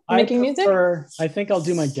forward making music? I think I'll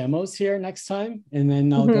do my demos here next time, and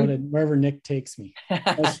then I'll go to wherever Nick takes me.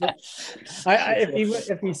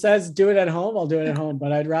 If he says do it at home, I'll do it at home,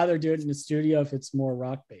 but I'd rather do it in the studio if it's more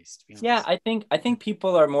rock based. Yeah, I think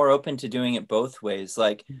people are more open to doing it both ways.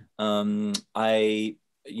 Like, I,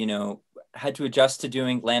 you know, had to adjust to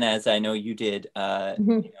doing Lana, as I know you did, you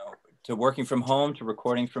know, to working from home, to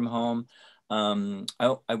recording from home.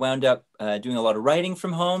 I wound up doing a lot of writing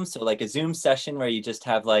from home. So like a Zoom session where you just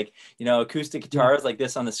have like, you know, acoustic guitars like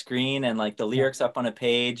this on the screen and like the lyrics up on a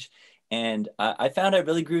page. And I found I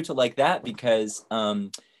really grew to like that because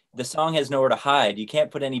the song has nowhere to hide. You can't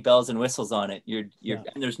put any bells and whistles on it. And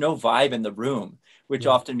there's no vibe in the room, which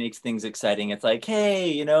often makes things exciting. It's like, hey,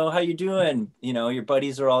 you know, how you doing? You know, your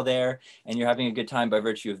buddies are all there and you're having a good time by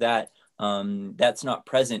virtue of that. That's not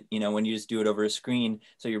present, you know, when you just do it over a screen.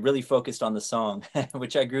 So you're really focused on the song,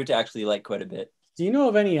 which I grew to actually like quite a bit. Do you know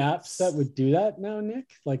of any apps that would do that now,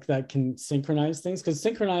 Nick? Like that can synchronize things? Because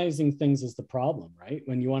synchronizing things is the problem, right?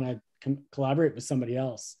 When you want to collaborate with somebody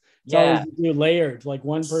else. It's always layered, like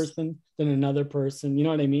one person, then another person. You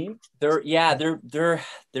know what I mean? They're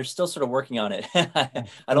still sort of working on it. I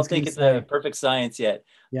don't think it's a perfect science yet.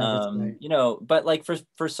 You know, but like for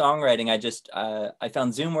songwriting, I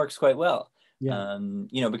found Zoom works quite well. You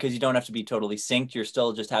know, because you don't have to be totally synced. You're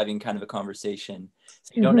still just having kind of a conversation.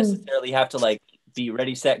 So you don't necessarily have to like be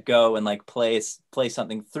ready, set, go, and like play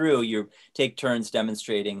something through. You take turns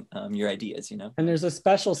demonstrating your ideas, you know. And there's a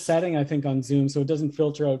special setting, I think, on Zoom, so it doesn't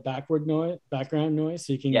filter out background noise,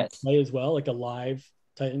 so you can play as well, like a live.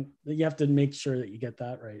 You have to make sure that you get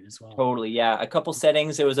that right as well. Totally, yeah. A couple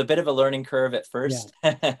settings. It was a bit of a learning curve at first,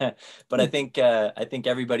 but I think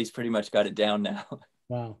everybody's pretty much got it down now.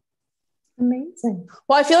 Wow. Amazing.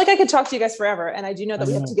 Well, I feel like I could talk to you guys forever, and I do know that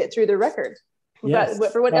we have to get through the record.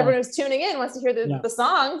 But for what everyone who's tuning in wants to hear the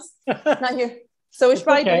songs, not here. So we should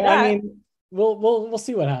probably do that. I mean, we'll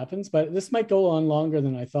see what happens, but this might go on longer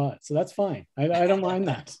than I thought, so that's fine. I don't mind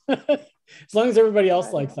that, as long as everybody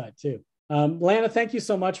else likes that too. Lana, thank you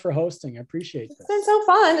so much for hosting. I appreciate this. It's been so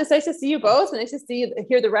fun. It's nice to see you both. Nice to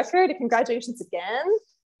hear the record. Congratulations again.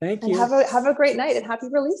 Thank you. And have a great night and happy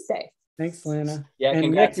release day. Thanks, Lana. Yeah, and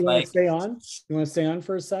congrats, Nick, you Mike. want to stay on? You want to stay on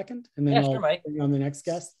for a second, and then I'll bring on the next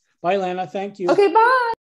guest. Bye, Lana. Thank you. Okay,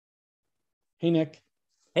 bye. Hey, Nick.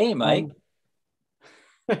 Hey, Mike.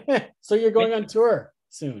 So you're going on tour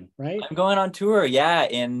soon, right? I'm going on tour,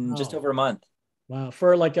 in just over a month. Wow,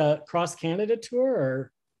 for like a cross Canada tour,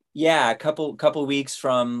 or? Yeah, a couple weeks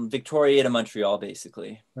from Victoria to Montreal,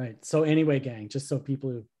 basically. Right. So Anyway Gang, just so people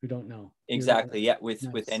who don't know. Exactly. Yeah, with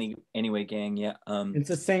Anyway Gang. Yeah. It's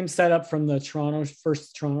the same setup from the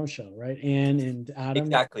first Toronto show, right? Anne and Adam.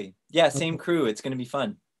 Exactly. Yeah, same crew. It's going to be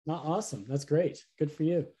fun. Awesome. That's great. Good for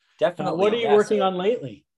you. Definitely. What are you working on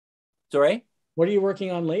lately? Sorry? What are you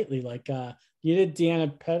working on lately? Like you did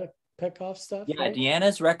Deanna Petkoff stuff? Yeah, right?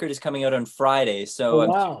 Deanna's record is coming out on Friday, so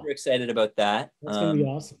I'm super excited about that. That's going to be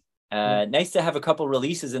awesome. Nice to have a couple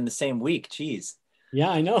releases in the same week. Jeez. Yeah,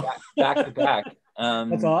 I know. Back to back.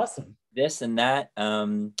 That's awesome. This and that.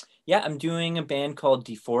 I'm doing a band called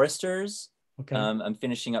Deforesters. Okay. I'm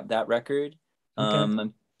finishing up that record. Okay.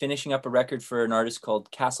 I'm finishing up a record for an artist called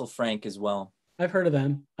Castle Frank as well. I've heard of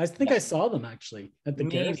them. I think I saw them actually at the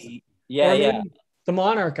Guitarist. Yeah. The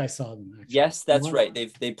Monarch, I saw them actually. Yes, that's right.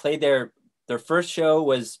 They played their first show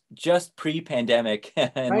was just pre-pandemic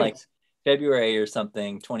and like February or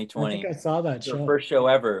something, 2020. I think I saw that show. Their first show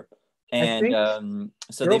ever. And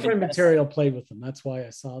so Girlfriend Material played with them. That's why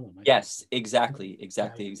I saw them. Yes, exactly.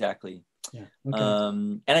 Yeah. Okay.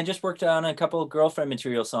 And I just worked on a couple of Girlfriend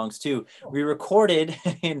Material songs too. We recorded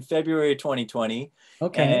in February 2020.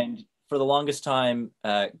 Okay. And for the longest time,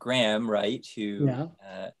 Graham, right, who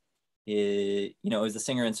is the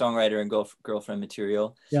singer and songwriter and Girlfriend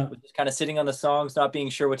Material, was just kind of sitting on the songs, not being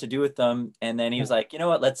sure what to do with them. And then he was like, you know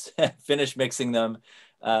what, let's finish mixing them.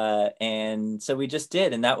 And so we just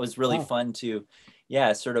did. And that was really fun to,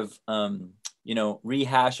 sort of,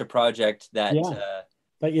 rehash a project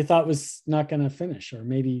that you thought was not going to finish, or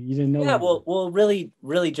maybe you didn't know. Yeah, well,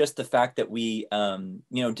 really just the fact that we,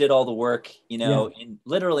 did all the work,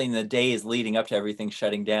 literally in the days leading up to everything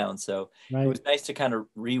shutting down. So it was nice to kind of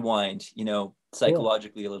rewind,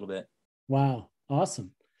 psychologically a little bit. Wow.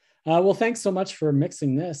 Awesome. Well, thanks so much for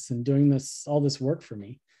mixing this and doing all this work for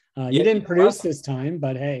me. You didn't produce this time,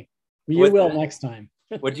 but hey, you will next time.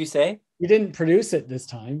 What'd you say? You didn't produce it this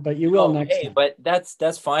time, but you will next time. But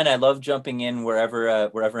that's fine. I love jumping in wherever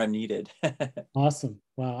I'm needed. Awesome.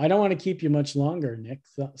 Wow. I don't want to keep you much longer, Nick.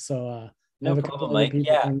 So no problem, Mike.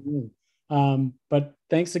 Yeah. But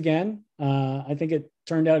thanks again. I think it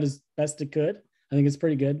turned out as best it could. I think it's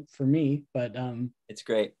pretty good for me, but it's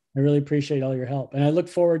great. I really appreciate all your help, and I look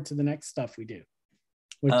forward to the next stuff we do,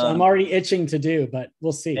 which I'm already itching to do, but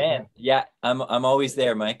we'll see. Man, yeah, I'm always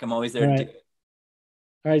there, Mike. I'm always there to do it.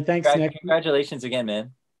 All right, thanks, Nick. Congratulations again,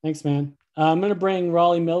 man. Thanks, man. I'm going to bring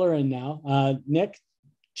Raleigh Miller in now. Nick,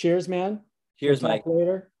 cheers, man. Cheers, Mike.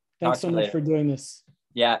 Later. Thanks so much for doing this.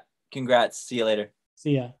 Yeah, congrats. See you later.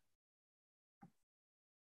 See ya.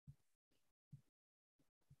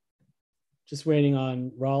 Just waiting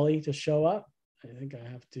on Raleigh to show up. I think I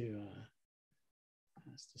have to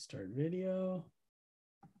start video.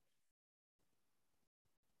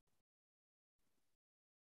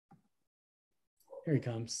 Here he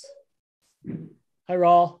comes. Hi,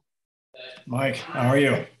 Raul. Mike, how are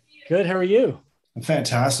you? Good. How are you? I'm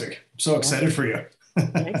fantastic. I'm so excited for you.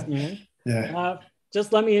 Thanks, man. Yeah.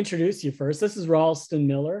 Just let me introduce you first. This is Rolston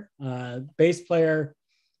Miller, bass player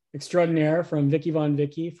extraordinaire from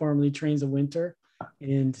Vickv, formerly Trains of Winter.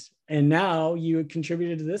 And now you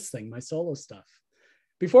contributed to this thing, my solo stuff.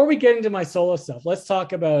 Before we get into my solo stuff, let's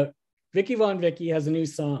talk about Vickv has a new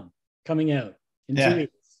song coming out in 2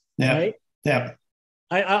 weeks. Yeah. Right? Yeah.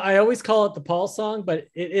 I always call it the Paul song, but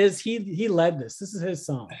it is, he led this. This is his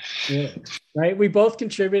song, really, right? We both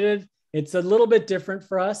contributed. It's a little bit different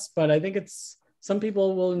for us, but I think some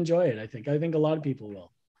people will enjoy it. I think a lot of people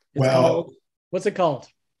will. What's it called?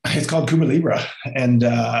 It's called Cuba Libre, and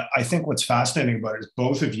I think what's fascinating about it is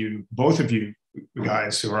both of you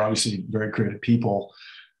guys who are obviously very creative people,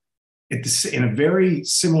 in a very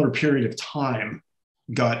similar period of time,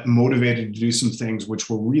 got motivated to do some things which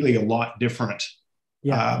were really a lot different,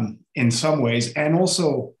 in some ways, and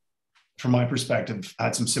also, from my perspective,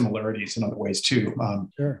 had some similarities in other ways too.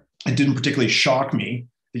 Sure. It didn't particularly shock me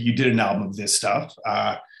that you did an album of this stuff,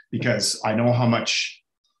 because I know how much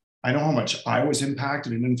I was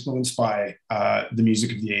impacted and influenced by the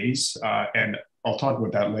music of the 80s. And I'll talk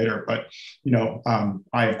about that later. But,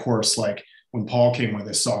 I, of course, like when Paul came with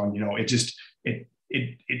this song, it just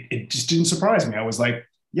didn't surprise me. I was like,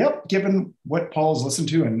 yep, given what Paul's listened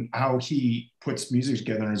to and how he puts music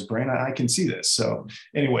together in his brain, I can see this. So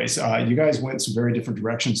anyways, you guys went some very different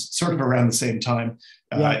directions, sort of around the same time.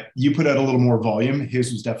 You put out a little more volume.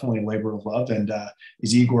 His was definitely a labor of love. And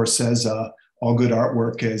as Igor says, all good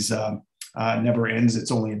artwork is never ends.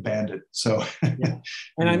 It's only abandoned. So,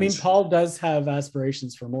 and I mean, Paul does have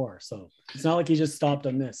aspirations for more. So it's not like he just stopped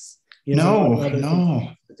on this. No.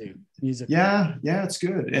 To do music. Yeah, it's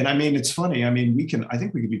good. And I mean, it's funny. I mean, I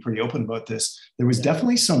think we could be pretty open about this. There was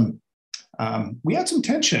definitely we had some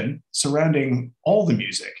tension surrounding all the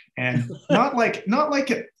music, and not like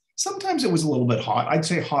it. Sometimes it was a little bit hot. I'd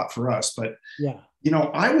say hot for us, but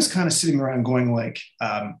I was kind of sitting around going like,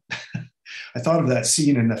 I thought of that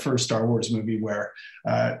scene in the first Star Wars movie where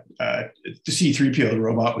the C-3PO, the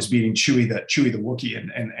robot, was beating Chewie the Wookiee,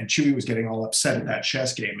 and Chewie was getting all upset at that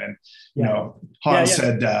chess game. And, Han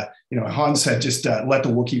said, just let the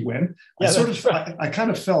Wookiee win. I kind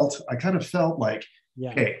of felt like,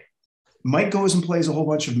 hey, Mike goes and plays a whole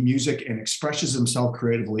bunch of music and expresses himself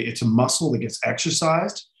creatively. It's a muscle that gets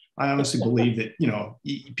exercised. I honestly believe that,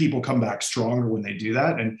 people come back stronger when they do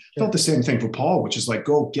that. And felt the same thing for Paul, which is like,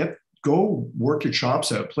 go work your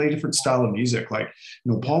chops out, play a different style of music. Like,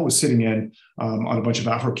 Paul was sitting in on a bunch of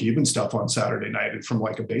Afro-Cuban stuff on Saturday night. And from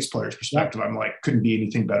like a bass player's perspective, I'm like, couldn't be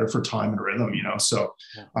anything better for time and rhythm, So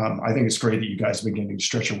I think it's great that you guys have been getting to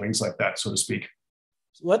stretch your wings like that, so to speak.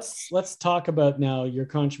 Let's talk about now your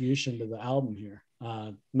contribution to the album here,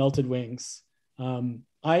 Melted Wings.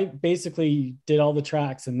 I basically did all the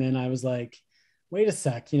tracks, and then I was like, wait a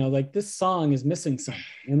sec, like this song is missing something.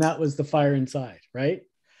 And that was The Fire Inside, right?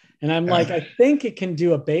 And I'm like, I think it can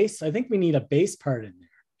do a bass. I think we need a bass part in there.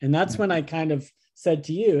 And that's when I kind of said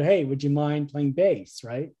to you, hey, would you mind playing bass,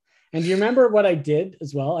 right? And do you remember what I did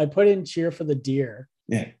as well? I put in Cheer for the Deer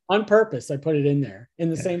on purpose. I put it in there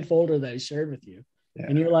in the same folder that I shared with you. Yeah.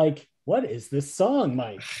 And you're like, what is this song,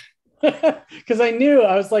 Mike? Because I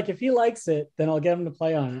was like, if he likes it, then I'll get him to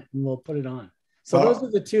play on it and we'll put it on. So those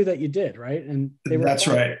are the two that you did, right? And that's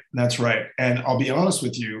right. And I'll be honest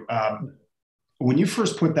with you. When you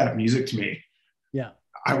first put that music to me,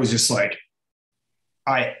 I was just like,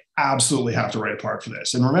 I absolutely have to write a part for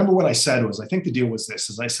this. And remember what I said was, I think the deal was this,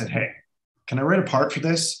 is I said, hey, can I write a part for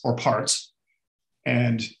this, or parts?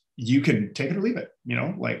 And you can take it or leave it,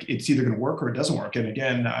 like it's either going to work or it doesn't work. And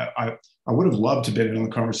again, I would have loved to have been in the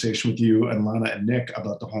conversation with you and Lana and Nick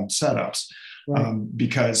about the home setups,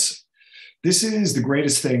 because this is the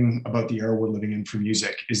greatest thing about the era we're living in for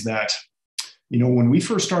music, is that, when we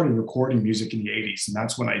first started recording music in the 80s, and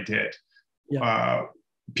that's when I did,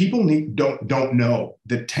 people don't know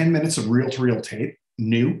that 10 minutes of reel-to-reel tape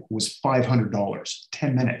new was $500,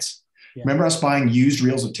 10 minutes. Yeah. Remember us buying used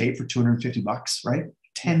reels of tape for $250, right?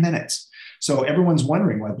 10 minutes. So everyone's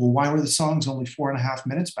wondering, like, well, why were the songs only 4.5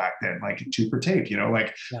 minutes back then? Like 2 per tape,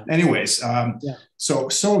 anyways.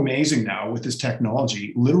 So amazing now with this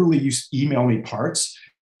technology. Literally, you email me parts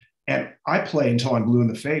and I play until I'm blue in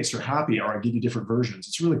the face or happy, or I give you different versions.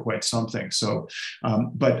 It's really quite something. So,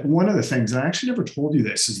 but one of the things, and I actually never told you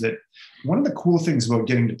this, is that one of the cool things about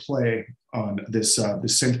getting to play on this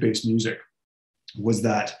synth-based music was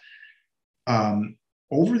that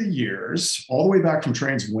over the years, all the way back from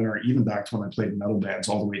Trains of Winter, even back to when I played metal bands,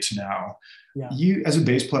 all the way to now, you as a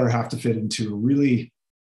bass player have to fit into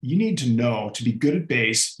you need to know, to be good at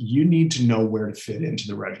bass, you need to know where to fit into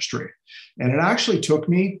the registry. And it actually took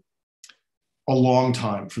me a long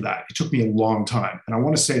time for that. It took me a long time. And I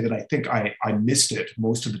want to say that I think I missed it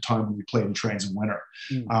most of the time when we played in Trains of Winter.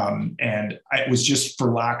 And it was just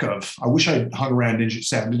for lack of, I wish I hung around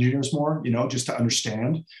sound engineers more, just to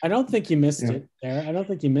understand. I don't think you missed it there. I don't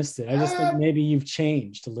think you missed it. I just think maybe you've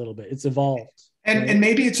changed a little bit. It's evolved. And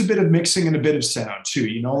maybe it's a bit of mixing and a bit of sound too,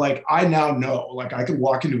 like I now know, like I could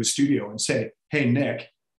walk into a studio and say, hey, Nick,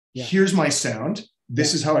 here's my sound.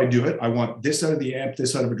 This is how I do it. I want this out of the amp,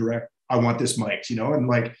 this out of a direct. I want this mic'd, and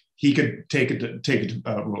like, he could take it to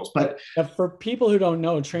rules. But for people who don't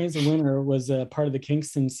know, Trains of Winter was a part of the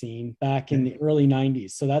Kingston scene back in the early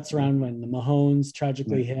 90s. So that's around when the Mahones,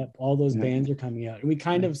 Tragically Hip, all those bands are coming out. And we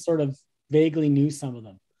kind of sort of vaguely knew some of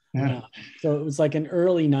them. Yeah. So it was like an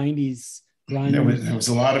early 90s grind. It was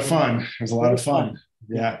a lot of fun. It was a lot of fun.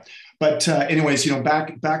 Yeah. But anyways,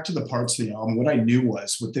 back to the parts of the album, what I knew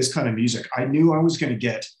was with this kind of music, I knew I was going to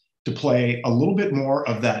get to play a little bit more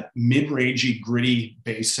of that mid-rangey, gritty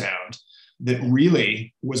bass sound that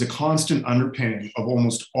really was a constant underpinning of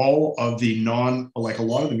almost all of the like a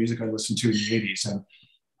lot of the music I listened to in the 80s. And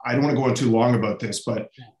I don't want to go on too long about this,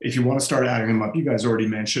 but if you want to start adding them up, you guys already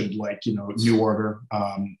mentioned New Order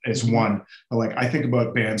is one. But like I think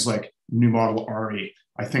about bands like New Model RE.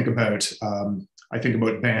 I think about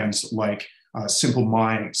bands like Simple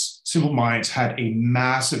Minds. Simple Minds had a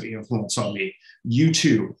massive influence on me.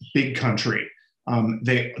 U2, Big Country.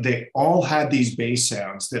 They all had these bass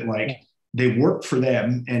sounds that they worked for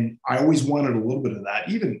them, and I always wanted a little bit of that.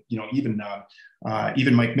 Even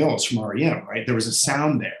Mike Mills from REM, right? There was a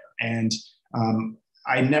sound there, and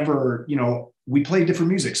I never, we played different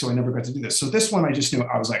music, so I never got to do this. So this one, I just knew.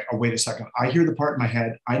 I was like, oh, wait a second. I hear the part in my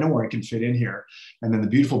head. I know where I can fit in here. And then the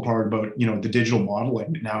beautiful part about the digital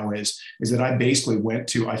modeling now is that I basically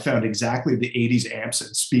I found exactly the 80s amps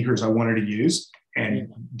and speakers I wanted to use,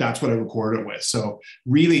 and that's what I recorded it with. So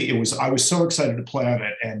really, I was so excited to play on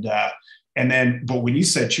it, but when you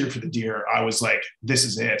said Cheer for the Deer, I was like, this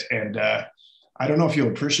is it. And I don't know if you'll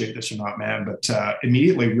appreciate this or not, man, but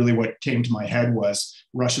immediately really what came to my head was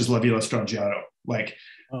Rush's La Villa Strangiato.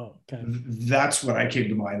 That's what I came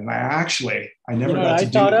to mind. And I never got to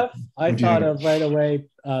do it. I thought of right away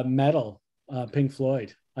Metal, Pink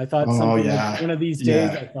Floyd. I thought something like one of these days,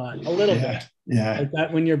 I thought a little bit. Yeah. Like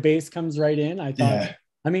that when your bass comes right in, I thought,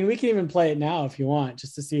 I mean, we can even play it now if you want,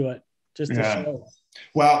 just to see to show.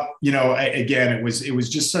 Well, again, it was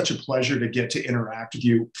just such a pleasure to get to interact with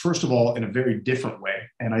you, first of all, in a very different way.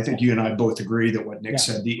 And I think you and I both agree that what Nick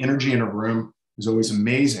said, the energy in a room is always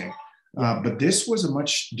amazing. But this was a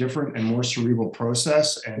much different and more cerebral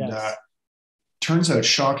process, and turns out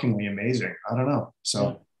shockingly amazing. I don't know.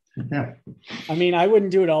 So, yeah. I mean, I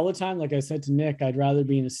wouldn't do it all the time. Like I said to Nick, I'd rather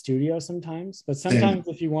be in a studio sometimes. But sometimes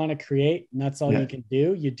if you want to create and that's all you can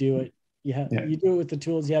do, you do it. You do it with the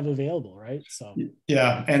tools you have available, right? So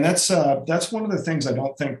and that's one of the things I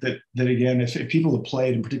don't think that again, if people have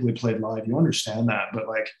played and particularly played live, you understand that. But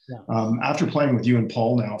after playing with you and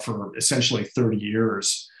Paul now for essentially 30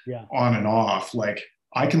 years, on and off,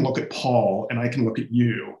 I can look at Paul and I can look at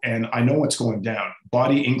you, and I know what's going down.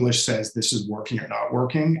 Body English says this is working or not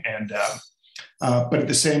working, and but at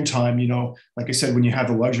the same time, like I said, when you have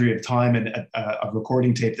the luxury of time and a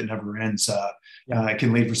recording tape that never ends, it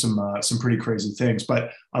can lead for some pretty crazy things.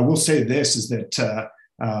 But I will say this is that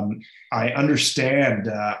I understand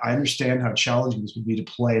how challenging this would be to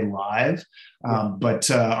play live.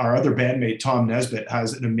 But our other bandmate, Tom Nesbitt,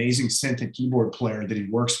 has an amazing synth and keyboard player that he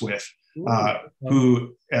works with,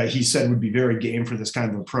 who he said would be very game for this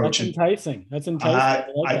kind of approach. That's enticing. I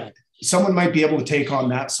like that. Someone might be able to take on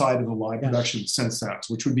that side of the live production synth sounds,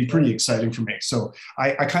 which would be pretty exciting for me. So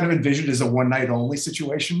I kind of envisioned it as a one night only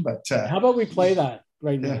situation, but how about we play that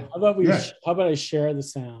right now? How about I share the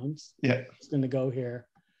sounds? Yeah. It's going to go here.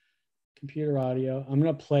 Computer audio. I'm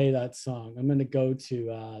going to play that song. I'm going to go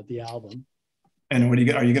to the album. And are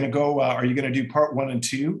you going to go? Are you going to do part 1 and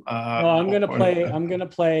 2? No, I'm going to play.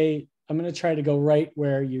 I'm going to try to go right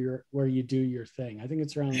where you do your thing. I think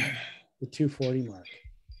it's around the 240 mark.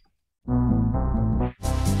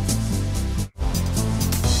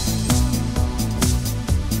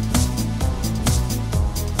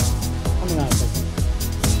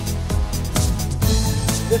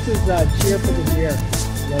 This is Cheer for the Deer.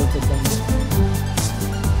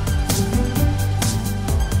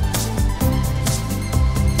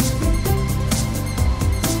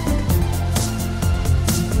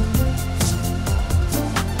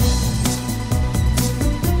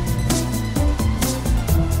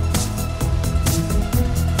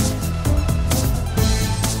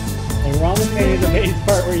 We're on the bass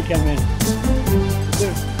part where you come in.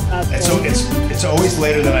 It's always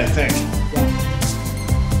later than I think.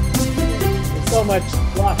 So much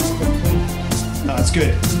fluff between. No, it's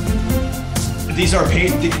good. These are the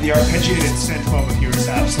arpeggiated synth moment here is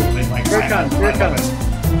absolutely like. Here it comes.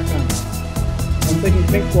 I'm thinking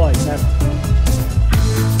Pink Floyd.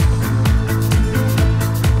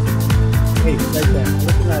 Hey, right there.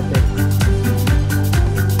 Look at that bass.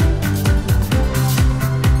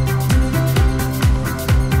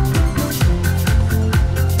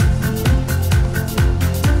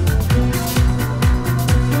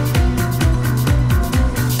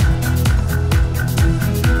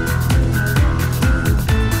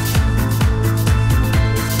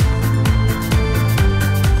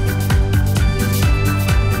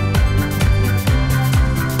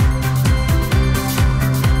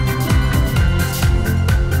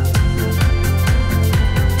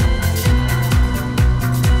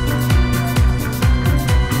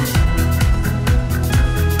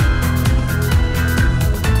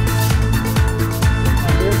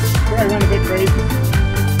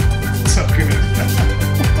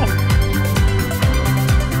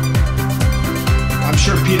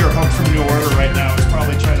 sure Peter Hook from New Order right now is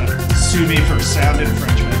probably trying to sue me for sound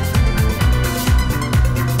infringement.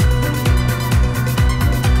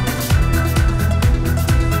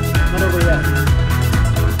 Not over yet.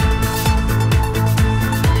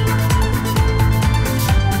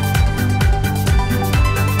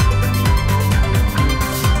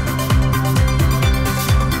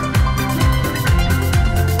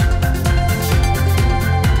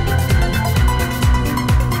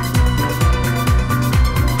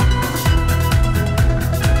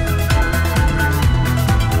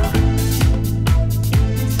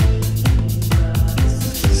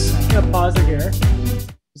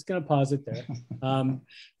 Gonna pause it there.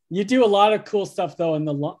 You do a lot of cool stuff though in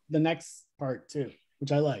the next part too,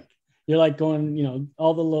 which I like. You're like going, you know,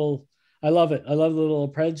 all the little. I love it. I love the little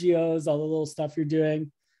arpeggios, all the little stuff you're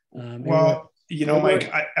doing. Well, you know,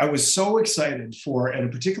 Mike, I was so excited for,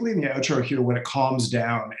 and particularly in the outro here when it calms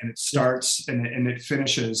down and it starts and it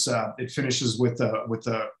finishes. It finishes with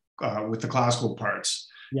the classical parts.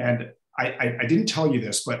 Yeah. And I didn't tell you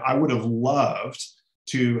this, but I would have loved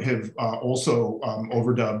to have also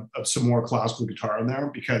overdubbed some more classical guitar in there,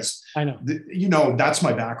 because I know, you know, that's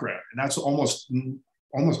my background, and that's almost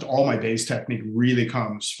all my bass technique really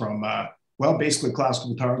comes from well, basically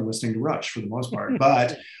classical guitar and listening to Rush for the most part.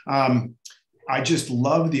 But I just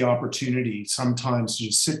love the opportunity sometimes to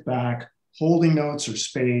just sit back, holding notes or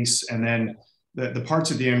space, and then the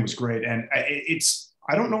parts at the end was great. And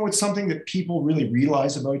I don't know, it's something that people really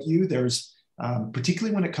realize about you. There's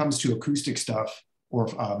particularly when it comes to acoustic stuff, or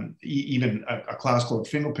even a classical or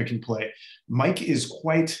finger picking play, Mike is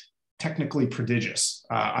quite technically prodigious.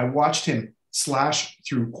 I watched him slash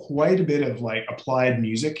through quite a bit of like applied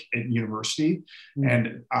music at university.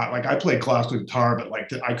 And like I played classical guitar, but like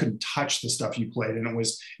I couldn't touch the stuff you played. And it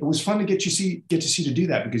was fun to get to see to do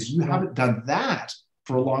that, because you haven't done that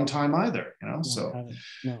for a long time either, you know? No, so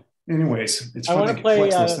no. Anyways, it's I fun want to play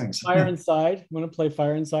flex those things. Fire Inside. I want to play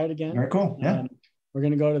Fire Inside again. Very cool. Yeah. We're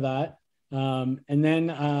going to go to that. And then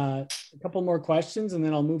a couple more questions, and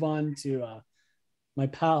then I'll move on to my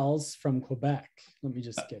pals from Quebec. Let me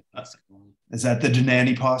just get this going. Is that the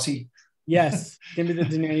Denani Posse? Yes, give me the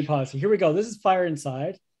Denani Posse. Here we go. This is Fire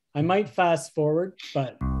Inside. I might fast forward,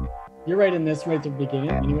 but you're right in this right at the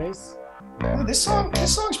beginning anyways. Oh, this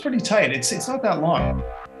song's pretty tight. It's not that long.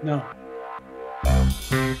 No.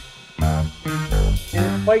 And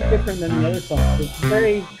it's quite different than the other songs. It's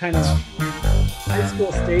very kind of high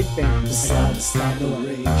school stage band.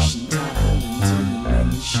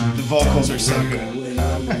 The vocals are so good.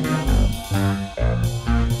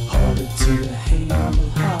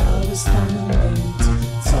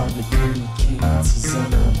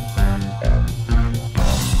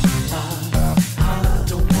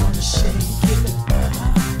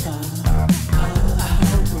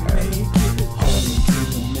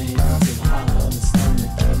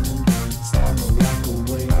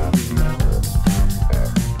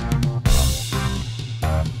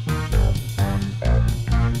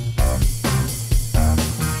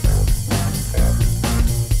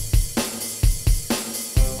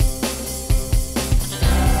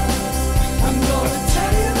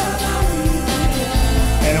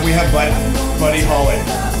 Buddy Holly.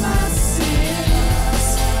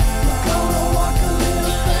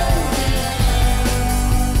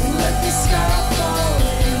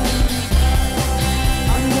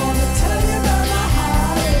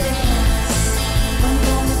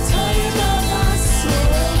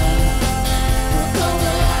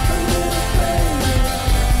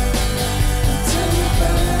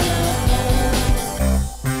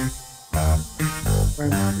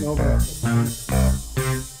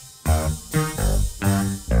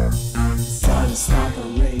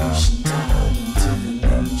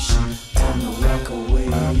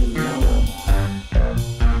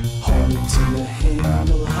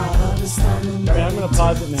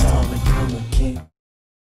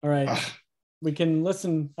 We can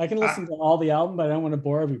listen. I can listen to all the album, but I don't want to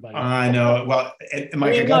bore everybody. I know. Well,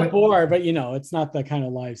 Mike, I mean, not bore, but you know, it's not the kind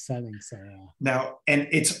of live setting. So now, and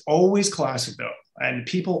it's always classic though, and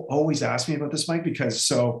people always ask me about this, Mike, because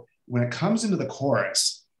so when it comes into the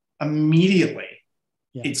chorus, immediately,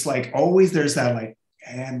 it's like always there's that like,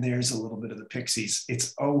 and there's a little bit of the Pixies.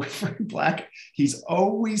 It's always Black. He's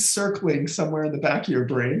always circling somewhere in the back of your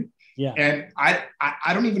brain. Yeah. And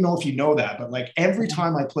I don't even know if you know that, but like every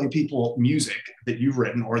time I play people music that you've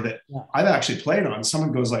written or that I've actually played on,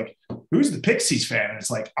 someone goes like, who's the Pixies fan? And it's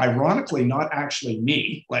like, ironically, not actually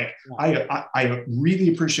me. Like I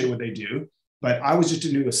really appreciate what they do, but I was just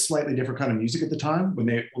into a slightly different kind of music at the time when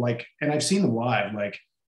they like, and I've seen them live, like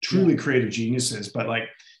truly creative geniuses, but like,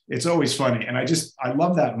 it's always funny. And I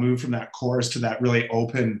love that move from that chorus to that really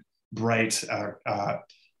open, bright,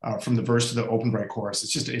 from the verse to the open, bright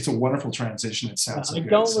chorus. It's a wonderful transition. It sounds so I good.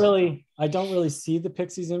 don't really see the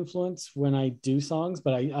Pixies influence when I do songs,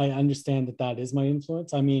 but I understand that is my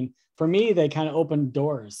influence. I mean, for me, they kind of opened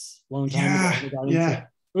doors a long time ago.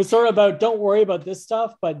 It was sort of about, don't worry about this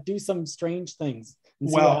stuff, but do some strange things.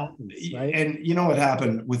 Well, happens, right? And you know what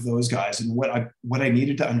happened with those guys, and what I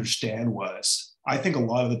needed to understand was, I think a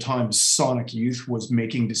lot of the time Sonic Youth was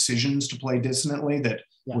making decisions to play dissonantly that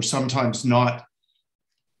were sometimes not.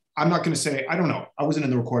 I'm not going to say, I don't know. I wasn't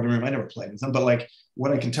in the recording room. I never played with them, but like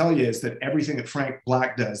what I can tell you is that everything that Frank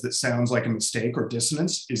Black does that sounds like a mistake or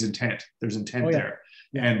dissonance is intent. There's intent there,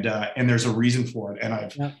 and there's a reason for it. And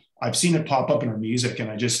I've seen it pop up in our music,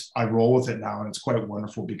 and I roll with it now, and it's quite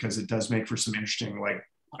wonderful because it does make for some interesting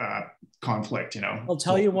conflict, you know. I'll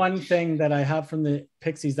tell you one thing that I have from the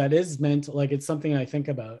Pixies that is meant, like, it's something I think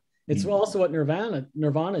about. It's also what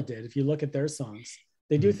Nirvana did. If you look at their songs,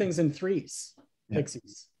 they do things in threes,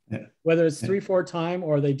 Pixies. Yeah. Whether it's 3/4 time,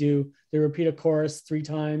 or they repeat a chorus 3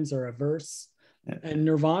 times or a verse. Yeah. And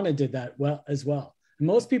Nirvana did that as well. And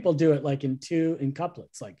most people do it like in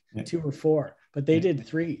couplets, like 2 or 4, but they did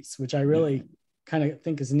 3s, which I really kind of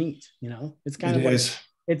think is neat. You know, it's kind of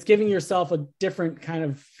it's giving yourself a different kind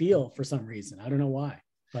of feel for some reason. I don't know why,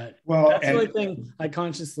 but that's the only thing I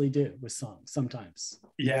consciously do with songs sometimes.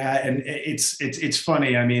 Yeah. And it's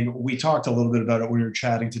funny. I mean, we talked a little bit about it when we were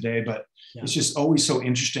chatting today, but it's just always so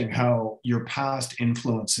interesting how your past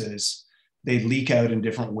influences, they leak out in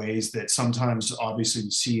different ways that sometimes obviously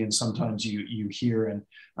you see and sometimes you hear. And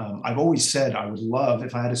I've always said I would love,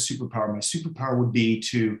 if I had a superpower, my superpower would be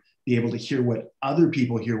to be able to hear what other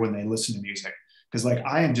people hear when they listen to music. Because like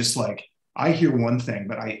I am just like, I hear one thing,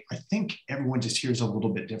 but I think everyone just hears a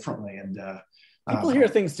little bit differently. And people hear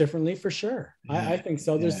things differently for sure. I think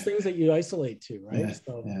so. There's things that you isolate to, right? Yeah,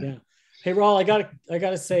 so Hey, Raul, I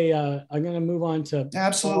gotta say, I'm gonna move on to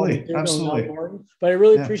absolutely. Morton, but I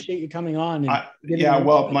really appreciate you coming on. And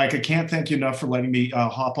well, Mike, I can't thank you enough for letting me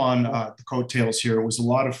hop on the coattails here. It was a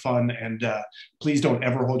lot of fun, and please don't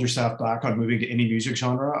ever hold yourself back on moving to any music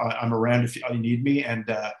genre. I'm around if you need me, and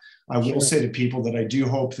I will say to people that I do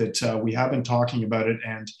hope that we have been talking about it,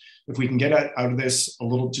 and if we can get out of this a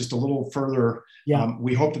little further.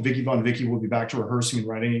 We hope that Vicky will be back to rehearsing and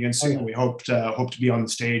writing again soon. And we hope to be on the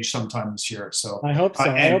stage sometime this year. So I hope so.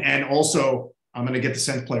 And also, I'm going to get the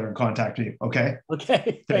synth player in contact with you. Okay.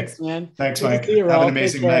 Okay. Thanks, man. Thanks, Mike. Have an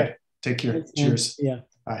amazing night. Take care. Thanks, cheers. Yeah.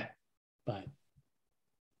 Bye.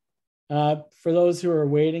 For those who are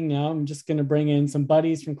waiting now, I'm just going to bring in some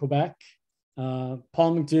buddies from Quebec, Paul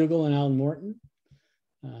Macdougall and Alan Morton.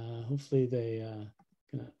 Hopefully they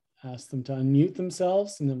going to ask them to unmute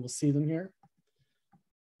themselves, and then we'll see them here.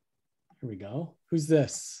 Here we go. Who's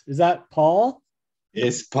this? Is that Paul?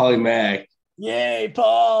 It's Paulie Mac. Yay,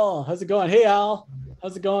 Paul. How's it going? Hey, Al.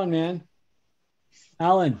 How's it going, man?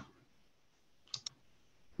 Alan.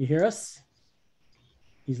 You hear us?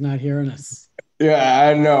 He's not hearing us. Yeah,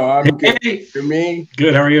 I know. I'm good. For me?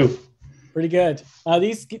 Good. How are you? Pretty good.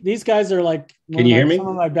 These guys are like Can you hear me? Some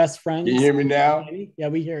of my best friends. Can you hear me now? Yeah,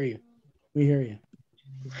 we hear you. We hear you.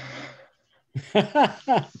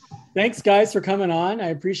 Thanks, guys, for coming on.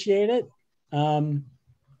 I appreciate it. I'm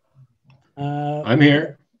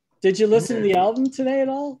here. Did you listen to the album today at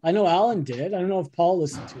all? I know Alan did. I don't know if Paul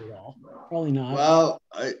listened to it all. Probably not. Well,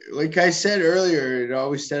 like I said earlier, it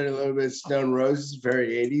always sounded a little bit Stone Roses, very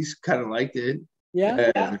 80s. Kind of liked it.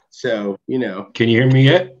 Yeah. So, you know. Can you hear me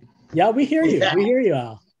yet? Yeah, we hear you. Yeah. We hear you,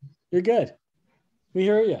 Al. You're good. We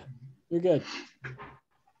hear you. You're good.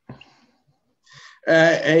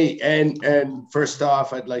 Hey, and first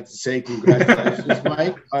off, I'd like to say congratulations,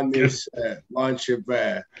 Mike, on this launch of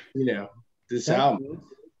this album,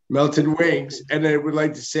 Melted Wings. And I would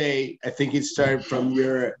like to say I think it started from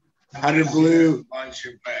your Powder Blue launch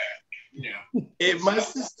of it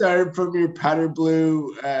must have started from your Powder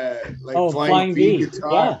Blue Flying V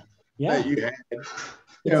guitar that you had.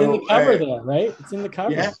 It's in the cover there, right? It's in the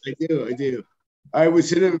cover. Yeah, I do. I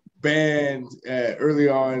was in a band early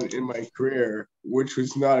on in my career, which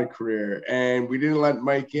was not a career, and we didn't let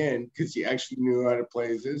Mike in because he actually knew how to play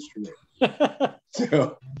his instrument.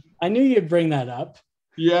 So I knew you'd bring that up.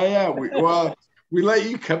 Yeah. We let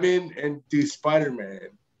you come in and do Spider-Man.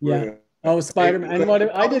 Yeah. Spider-Man. And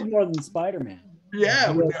I did more than Spider-Man.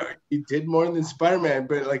 Yeah, you did more than Spider-Man,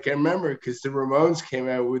 but like I remember because the Ramones came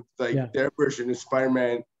out with their version of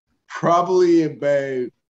Spider-Man probably about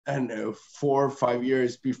 4 or 5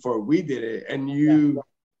 years before we did it, and you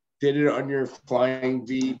did it on your Flying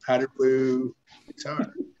V Powder Blue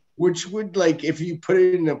guitar. which would, like, if you put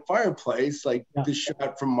it in a fireplace, like the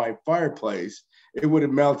shot from my fireplace, it would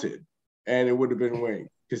have melted and it would have been winged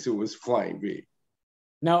because it was flying V.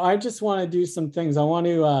 Now I just want to do some things. I want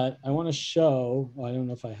to show. I don't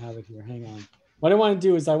know if I have it here. Hang on. What I want to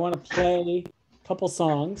do is I want to play a couple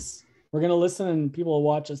songs. We're going to listen and people will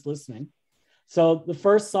watch us listening. So the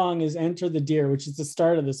first song is Enter the Deer, which is the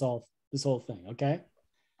start of this whole thing. Okay.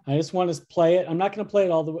 I just want to play it. I'm not going to play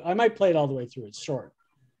it all the way. I might play it all the way through. It's short.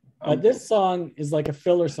 But this song is like a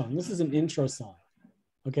filler song. This is an intro song.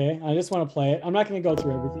 Okay. I just want to play it. I'm not going to go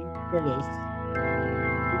through everything. Here it is.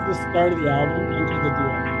 This is the start of the album, Enter the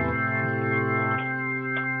Deer.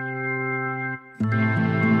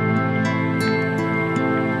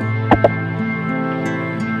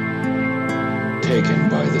 Taken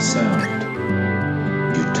by the sound,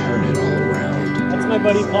 you turn it all around. That's my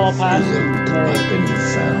buddy Paul You Patton. looked up and you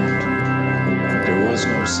found there was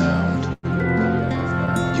no sound.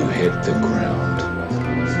 You hit the ground.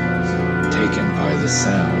 Taken by the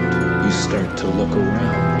sound, you start to look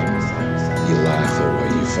around. You laugh at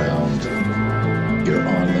what you found. You're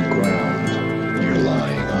on the ground. You're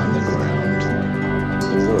lying on the ground.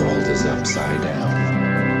 The world is upside down.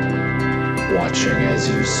 Watching as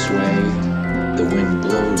you sway. The wind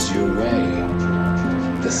blows your way.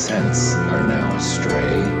 The scents are now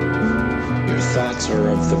astray. Your thoughts are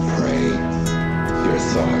of the prey. Your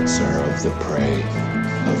thoughts are of the prey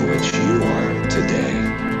of which you are today.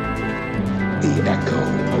 The echo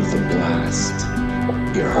of the blast.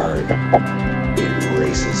 Your heart, it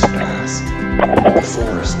races fast. The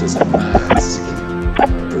forest is a mask.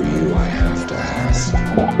 For you I have to ask.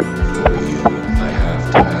 For you I have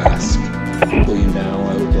to ask. Will you now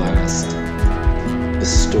outlast the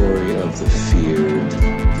story of the feared,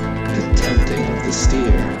 the tempting of the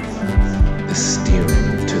steer, the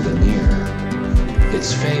steering to the near?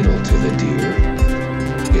 It's fatal to the deer.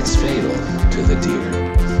 It's fatal to the deer,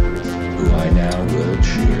 who I now will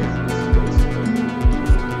cheer.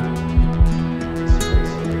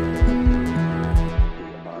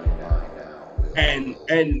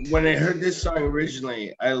 And when I heard this song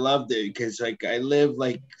originally, I loved it because, like, I live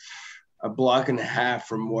like a block and a half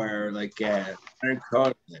from where, like, Leonard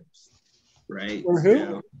Cohen lives, right? Or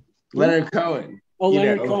who? Leonard Cohen. Oh,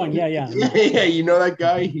 Leonard Cohen. Yeah. Yeah, you know that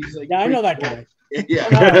guy? He's like, yeah, I know that guy. Yeah.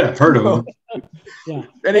 I've heard of him. Yeah.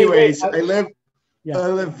 Anyways, Hey, I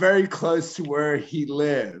live very close to where he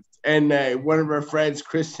lived. And one of our friends,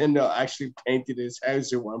 Chris Tyndall, actually painted his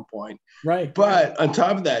house at one point. Right. But on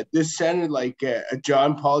top of that, this sounded like a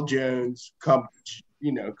John Paul Jones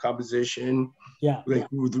composition. Yeah. Like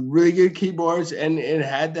with really good keyboards, and it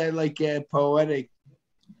had that like poetic.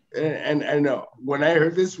 And I know when I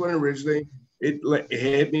heard this one originally, it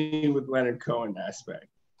hit me with Leonard Cohen aspect.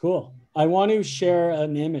 Cool. I want to share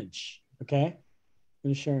an image. Okay. I'm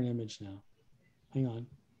going to share an image now. Hang on.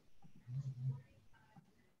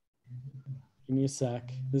 Give me a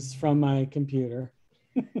sec. This is from my computer.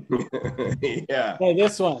 Yeah. Hey,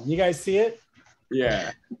 this one. You guys see it?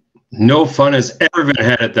 Yeah. No fun has ever been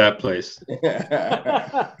had at that place.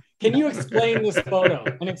 Can you explain this photo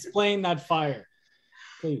and explain that fire,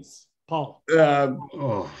 please, Paul?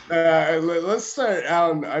 Let's start,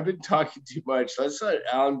 Alan. I've been talking too much. Let's let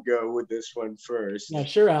Alan go with this one first. Yeah,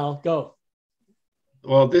 sure, Al. Go.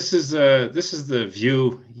 Well, this is the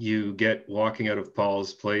view you get walking out of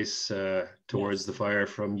Paul's place towards the fire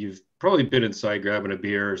from. You've probably been inside grabbing a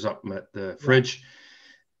beer or something at the fridge,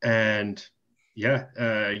 and you know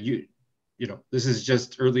this is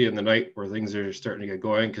just early in the night where things are starting to get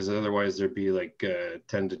going, because otherwise there'd be like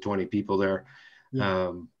 10 to 20 people there.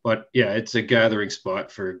 Yeah. But yeah, it's a gathering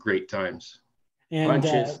spot for great times. And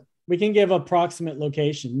we can give approximate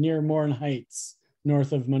location near Morton Heights,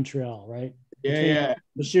 north of Montreal, right? Yeah.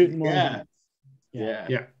 The shoot in Morton.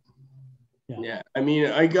 Yeah. I mean,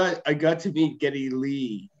 I got to meet Geddy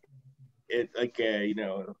Lee at like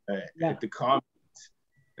at the Commons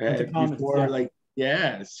before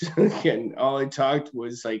and all I talked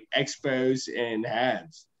was like expos and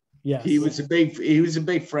hats. Yeah, he was a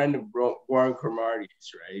big friend of Warren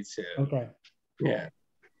Cromartie's, right? So okay, yeah,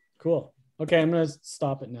 cool. Okay, I'm gonna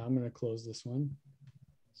stop it now. I'm gonna close this one.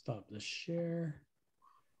 Stop the share.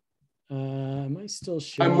 Am I still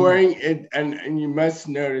sharing? I'm wearing it, and you must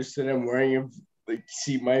notice that I'm wearing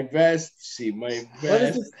see my vest.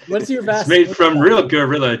 What's your vest? It's made from real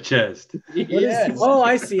gorilla chest. Yes. Oh,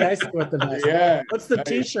 I see what the vest. Yeah. What's the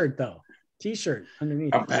T-shirt though? T-shirt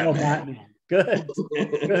underneath. Batman. Good.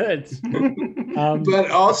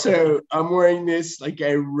 But also, I'm wearing this like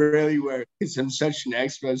I really wear because I'm such an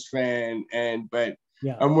Expos fan,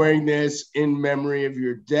 I'm wearing this in memory of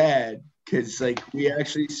your dad, because like we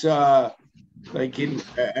actually saw like in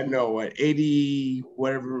I don't know what 80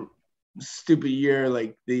 whatever stupid year,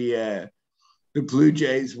 like the Blue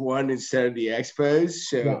Jays won instead of the Expos.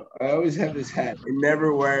 So I always have this hat. I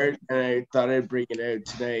never wear it, and I thought I'd bring it out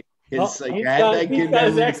tonight. It's like I had that good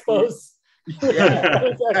memory. Expos.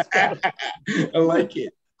 Yeah. I like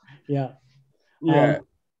it. Yeah. Yeah.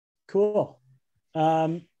 Cool.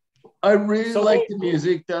 I really like the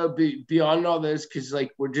music though, beyond all this, because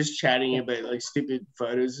like we're just chatting about like stupid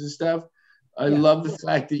photos and stuff. I love the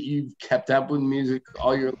fact that you've kept up with music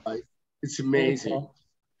all your life. It's amazing.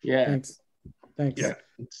 Yeah. Thanks. Yeah.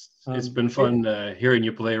 It's been fun hearing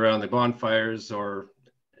you play around the bonfires or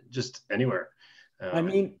just anywhere. I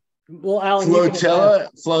mean, well, Alan,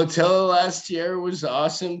 Flotilla last year was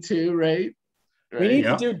awesome too, right? We need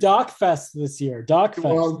to do Doc Fest this year. Doc Fest.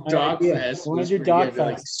 Well, Doc Fest. I want to do Doc Fest.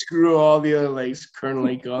 Like, screw all the other lakes, Kern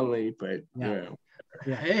Lake only, but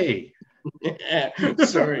Hey.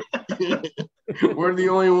 Sorry. We're the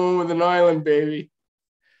only one with an island, baby.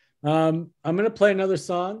 I'm gonna play another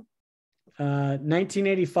song.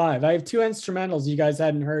 1985. I have two instrumentals you guys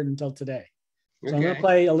hadn't heard until today. So I'm gonna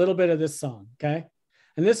play a little bit of this song, okay?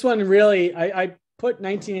 And this one really, I put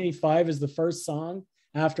 1985 as the first song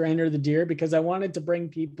after Enter the Deer because I wanted to bring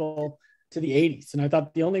people to the 80s. And I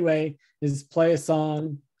thought the only way is play a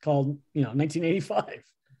song called, 1985.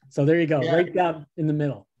 So there you go, right down in the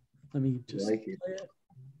middle. Let me just play it.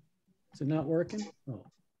 Is it not working?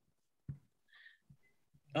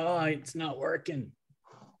 Oh, it's not working.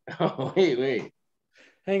 Oh, wait.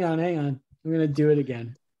 Hang on. I'm going to do it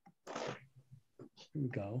again. Here we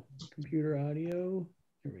go. Computer audio.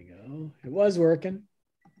 Here we go. It was working.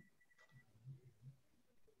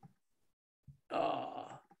 Oh,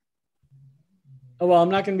 well, I'm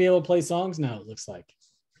not going to be able to play songs now, it looks like.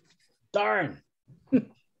 Darn.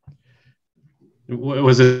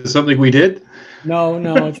 Was it something we did? No,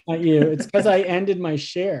 it's not you. It's because I ended my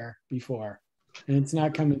share before, and it's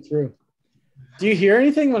not coming through. Do you hear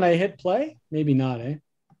anything when I hit play? Maybe not, eh?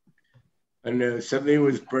 I know something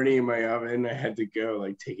was burning in my oven. I had to go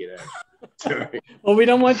take it out. Sorry. Well, we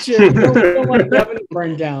don't want you. We don't want the oven to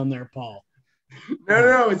burn down there, Paul.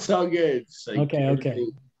 No, it's all good. It's okay.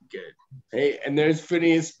 Good. Hey, and there's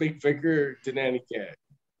Phineas McVicker Cat.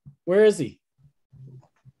 Where is he?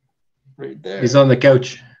 Right there. He's on the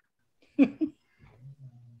couch.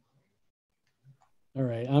 All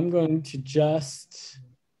right, I'm going to just.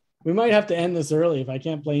 We might have to end this early if I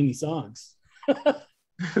can't play any songs. Let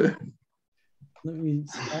me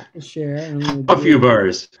stop the share. A few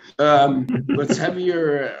bars. Let's have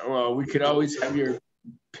we could always have your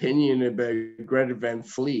opinion about Greta Van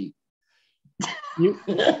Fleet.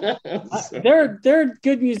 They're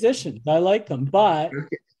good musicians. I like them, but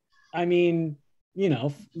I mean,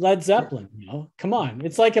 Led Zeppelin. Come on,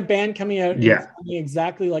 it's like a band coming out,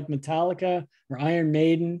 exactly like Metallica or Iron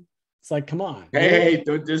Maiden. It's like, come on. Hey,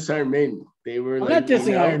 don't diss Iron Maiden. They were. I'm not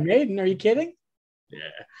dissing Iron Maiden. Are you kidding? Yeah.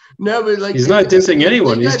 No, but he's not dissing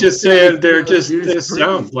anyone. He's just saying they're just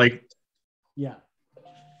sound like. Yeah.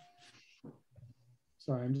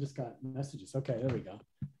 Sorry, I just got messages. Okay, there we go.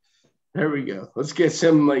 There we go. Let's get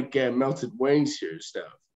some melted wings here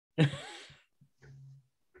stuff.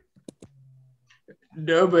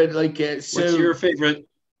 No, but so what's your favorite?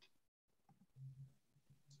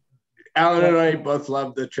 Alan and I both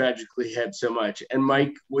love the Tragically Hip so much. And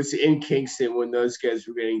Mike was in Kingston when those guys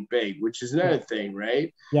were getting big, which is another thing,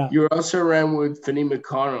 right? Yeah. You were also around with Finney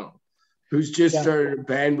McConnell, who's just started a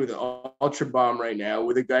band with Ultra Bomb right now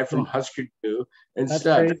with a guy from Husker Du and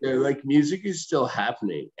stuff. Music is still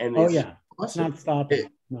happening. And awesome. It's not stopping.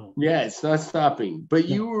 No. Yeah, it's not stopping. But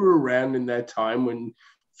you were around in that time when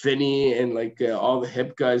Finney and all the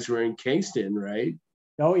hip guys were in Kingston, right?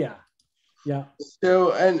 Oh, yeah. Yeah.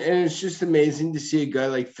 So and it's just amazing to see a guy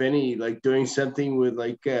like Finney doing something with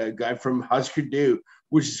a guy from Husker Du,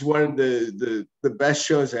 which is one of the best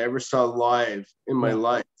shows I ever saw live in my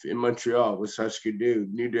life in Montreal was Husker Du.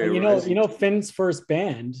 New Day Rising. Finn's first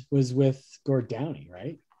band was with Gord Downey,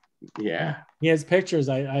 right? Yeah. He has pictures.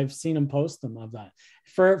 I've seen him post them of that.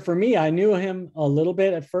 For me, I knew him a little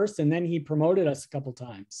bit at first, and then he promoted us a couple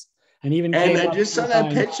times. And I just saw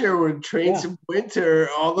that picture with Trains of Winter.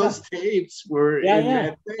 All those tapes were in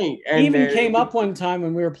that thing. And he even came up one time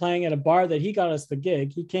when we were playing at a bar that he got us the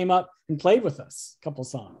gig. He came up and played with us a couple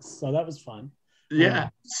songs. So that was fun. Yeah.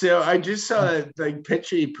 So I just saw that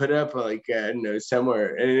picture he put up I don't know,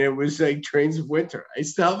 somewhere. And it was Trains of Winter. I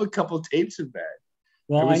still have a couple tapes of that.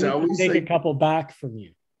 Well, I need to take a couple back from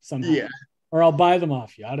you somehow. Yeah. Or I'll buy them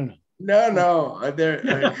off you. I don't know. No. I don't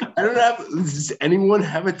have. Does anyone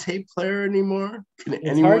have a tape player anymore?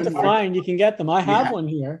 It's hard to find. You can get them. I have one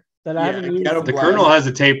here that I haven't used. The Colonel has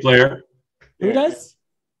a tape player. Who does?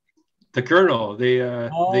 The Colonel, the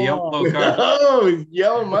yellow car. Oh,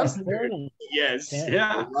 yellow mustard. Yes. Okay.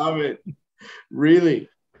 Yeah. I love it. Really?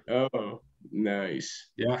 Oh, nice.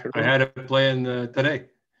 Yeah, I had it playing today.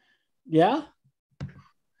 Yeah.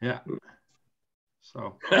 Yeah.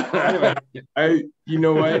 So you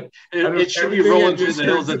know what? it should be rolling through the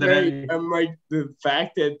hills at the end. I'm like, the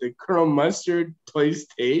fact that the Colonel Mustard plays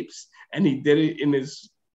tapes and he did it in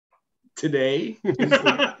his today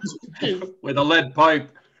with a lead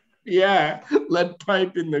pipe. Yeah, lead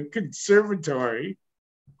pipe in the conservatory.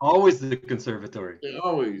 Always the conservatory.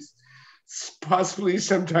 Always. Possibly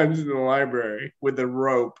sometimes in the library with a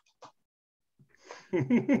rope.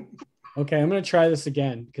 Okay, I'm going to try this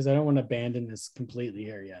again because I don't want to abandon this completely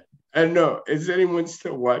here yet. I don't know. Is anyone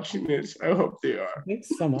still watching this? I hope they are. I think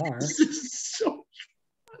some are. So...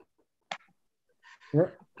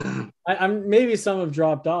 I'm maybe some have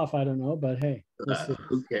dropped off. I don't know, but hey,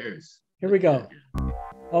 who cares? Here we go.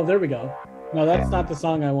 Oh, there we go. No, that's not the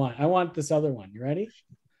song I want. I want this other one. You ready?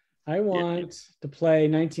 I want to play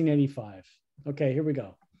 1985. Okay, here we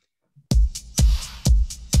go.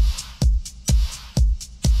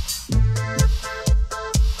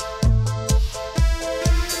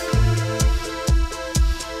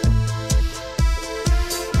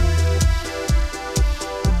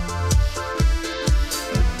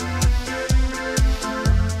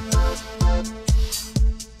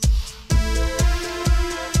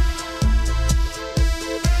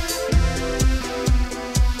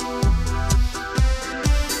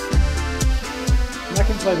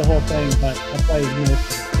 Play the whole thing, but I'll play most of it.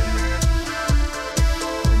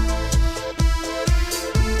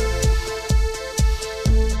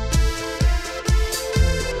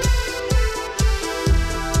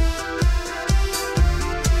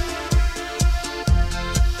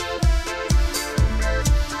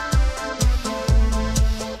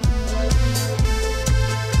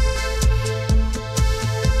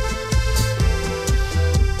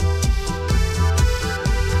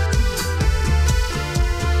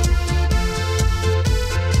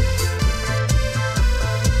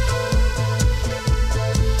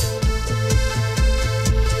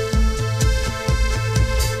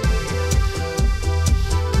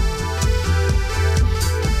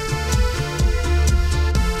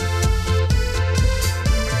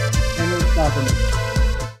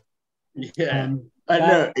 Yeah, I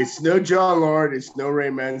know. It's no John Lord. It's no Ray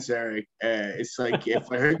Manzarek. It's like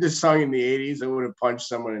if I heard this song in the 80s, I would have punched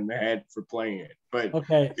someone in the head for playing it. But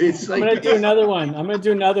okay, it's like I'm going to do another one. I'm going to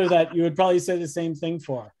do another that you would probably say the same thing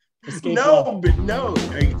for. Escape no, Love. but no.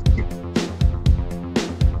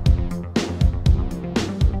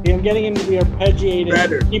 I'm getting into the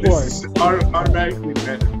arpeggiated keyboard. This is automatically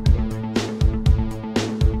better. I'm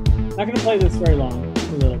not going to play this very long. A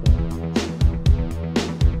little bit.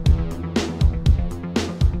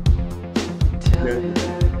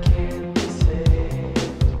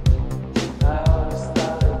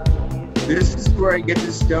 This is where I get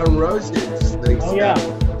the Stone Roses. Like oh, yeah.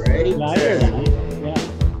 Right? Yeah.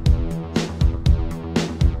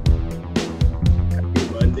 Happy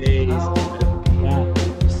Mondays. Yeah.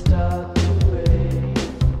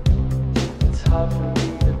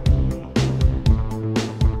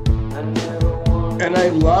 And I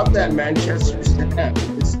love that Manchester stamp.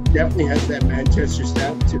 This definitely has that Manchester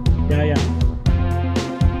stamp too. Yeah.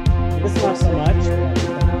 This is not so much.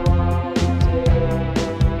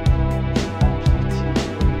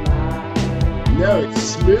 No, it's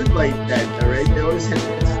smooth like that, all right? They always have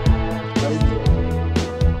this.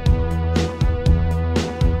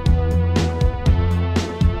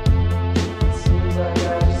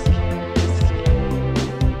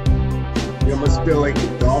 You almost feel like a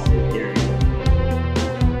dolphin here.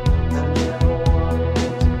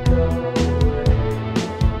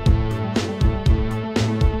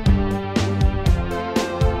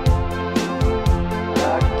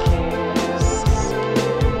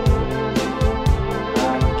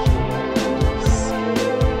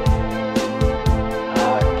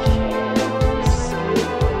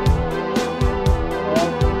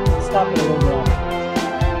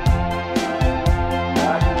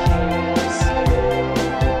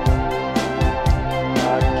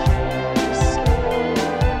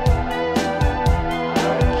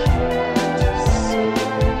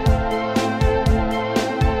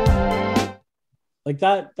 Like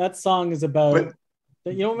that song is about,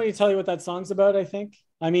 you want me to tell you what that song's about? I think,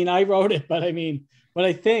 I mean, I wrote it, but I mean, but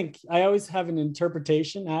I think I always have an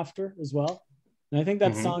interpretation after as well. And I think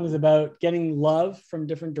that song is about getting love from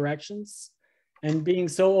different directions and being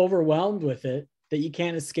so overwhelmed with it that you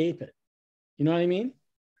can't escape it. You know what I mean?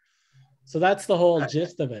 So that's the whole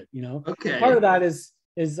gist of it, you know? Okay. Part of that is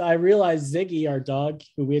is I realized Ziggy, our dog,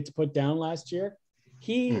 who we had to put down last year,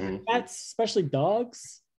 that's especially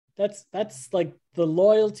dogs. That's like the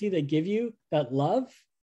loyalty they give you, that love.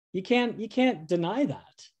 You can't deny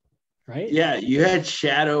that, right? Yeah, you had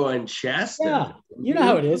Shadow and Shasta. Yeah, you know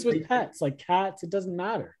how it is with pets, like cats. It doesn't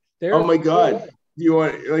matter. Oh my God. You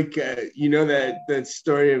want like you know that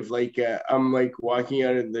story of like I'm like walking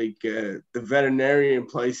out of like the veterinarian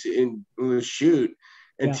place in the shoot,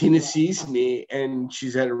 and Tina sees me and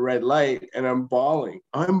she's at a red light and I'm bawling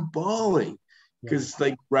because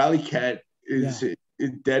like Rally Cat is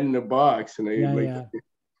dead in a box, and and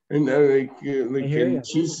I'm like and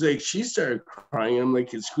she's like, she started crying. I'm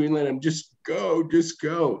like, it's green light. I'm just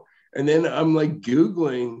go, and then I'm like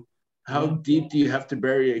Googling. How deep do you have to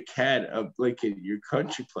bury a cat up like in your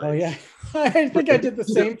country place? Oh yeah, I think I did the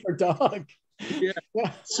same for dog. Yeah.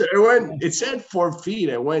 So I went. It said 4 feet.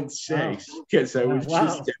 I went 6 because I was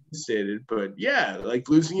just devastated. But yeah, like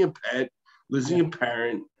losing a pet, losing a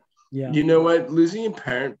parent. Yeah. You know what? Losing a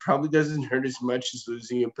parent probably doesn't hurt as much as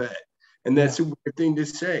losing a pet, and that's a weird thing to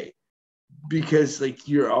say, because like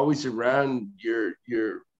you're always around your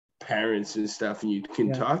parents and stuff, and you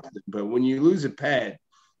can talk to them. But when you lose a pet,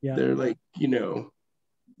 they're like, you know,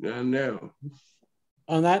 no.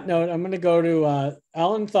 On that note, I'm going to go to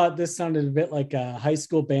Alan thought this sounded a bit like a high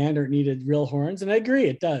school band or it needed real horns. And I agree,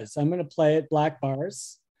 it does. I'm going to play it, Black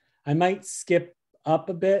Bars. I might skip up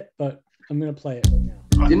a bit, but I'm going to play it right now.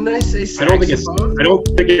 Didn't I say I don't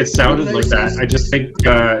think it sounded like that. I just think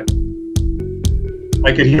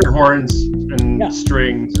I could hear horns and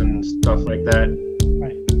strings and stuff like that.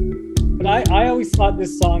 Right. But I always thought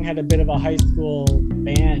this song had a bit of a high school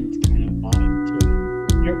band kind of vibe to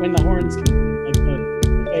it. When the horns come, like the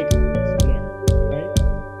fake horns, whatever,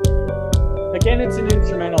 right? Again, it's an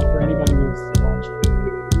instrumental for anybody who's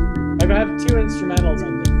watching. I have 2 instrumentals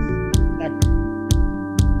on this.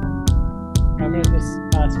 I'm going to just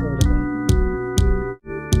fast forward a bit.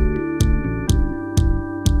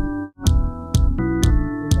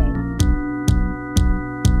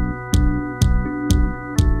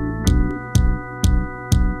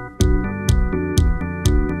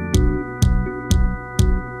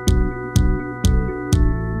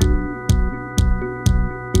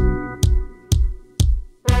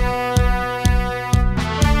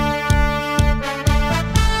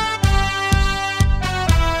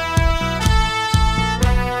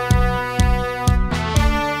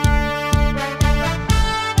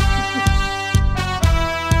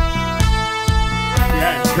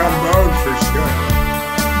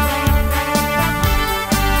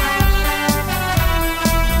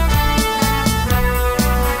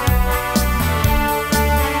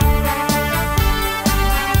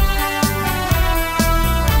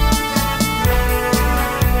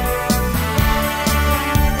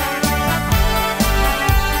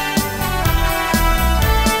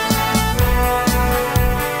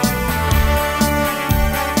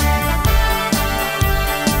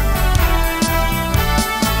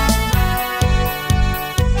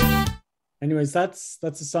 Anyways, that's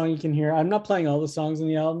a song you can hear. I'm not playing all the songs on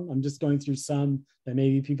the album. I'm just going through some that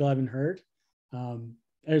maybe people haven't heard.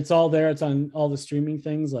 It's all there. It's on all the streaming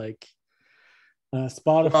things like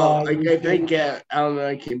Spotify. Well, I think Alan and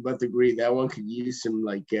I can both agree that one could use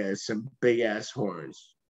some big ass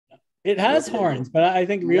horns. It has horns, but I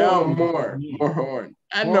think more horn.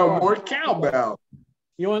 I know more cowbell.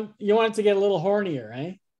 You want it to get a little hornier,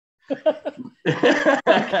 eh?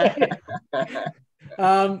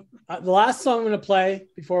 The last song I'm going to play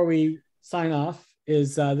before we sign off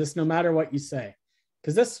is this "No Matter What You Say,"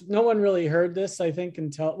 because no one really heard this, I think,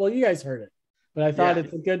 until you guys heard it, but I thought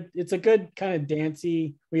it's a good kind of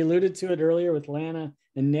dancey. We alluded to it earlier with Lana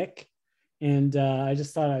and Nick, and I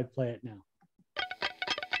just thought I'd play it now.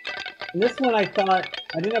 And this one I thought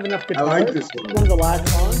I didn't have enough guitar. I like this one. One of the last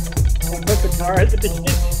songs. I put guitar at the beginning,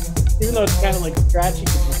 even though it's kind of like scratchy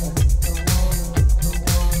guitar.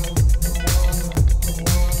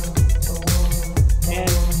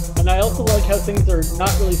 And I also like how things are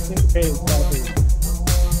not really syncopated properly.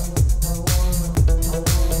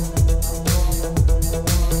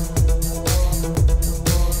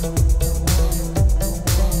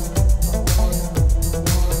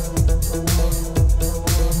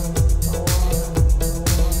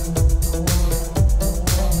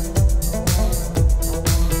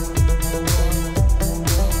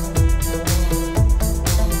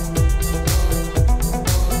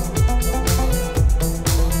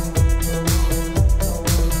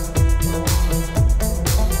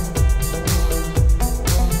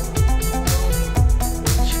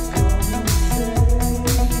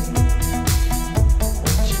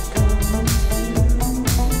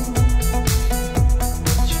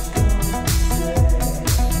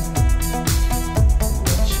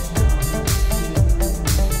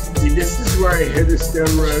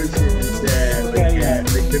 Stone Roses, like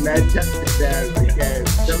the Manchester sound,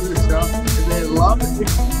 some of the stuff, and they love it.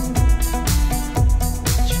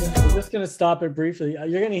 I'm just going to stop it briefly.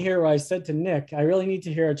 You're going to hear what I said to Nick. I really need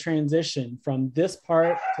to hear a transition from this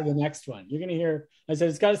part to the next one. You're going to hear, I said,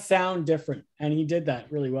 it's got to sound different. And he did that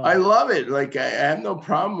really well. I love it. Like, I have no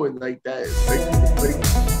problem with like that.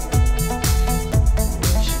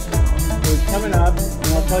 It's coming up, and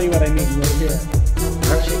I'll tell you what I mean. You'll hear it.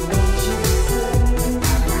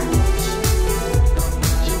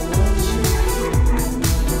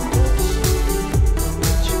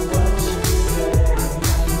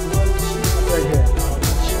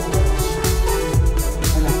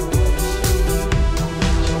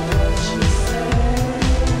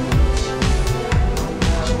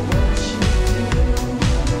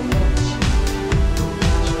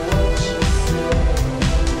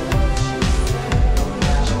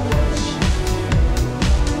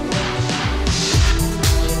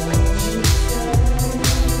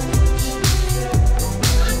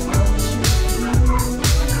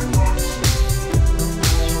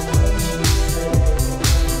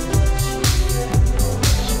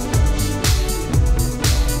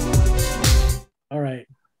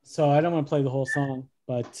 So I don't want to play the whole song,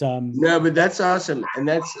 but no, but that's awesome, and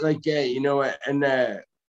that's like, yeah, you know what, and it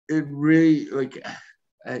really, like,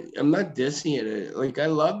 I'm not dissing it. Like, I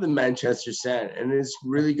love the Manchester sound, and it's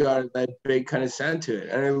really got that big kind of sound to it,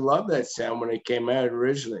 and I love that sound when it came out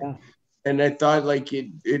originally, and I thought like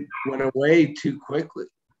it went away too quickly.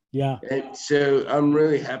 Yeah, and so I'm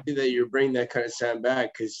really happy that you're bringing that kind of sound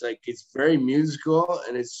back, because like it's very musical,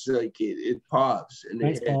 and it's like it pops. And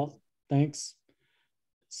thanks, Paul. Thanks.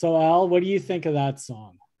 So, Al, what do you think of that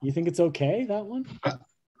song? You think it's okay, that one?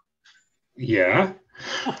 Yeah.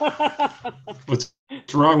 What's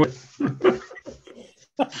wrong with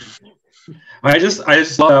I just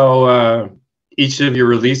love how each of your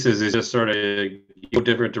releases is just sort of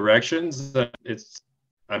different directions.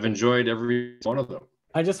 I've enjoyed every one of them.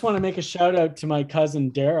 I just want to make a shout out to my cousin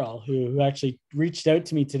Daryl, who actually reached out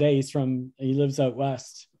to me today. He lives out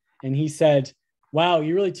west, and he said, wow,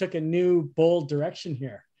 you really took a new bold direction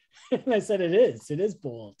here. And I said, it is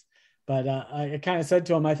bold. But I kind of said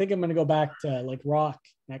to him, I think I'm going to go back to like rock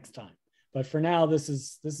next time. But for now, this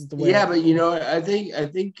is the way. Yeah, but you know, I think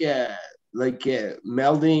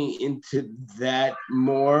melding into that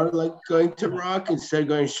more, like going to rock instead of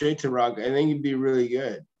going straight to rock, I think it'd be really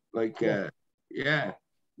good. Like,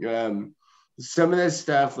 some of that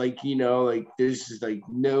stuff, like, you know, like there's just like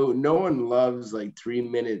no one loves like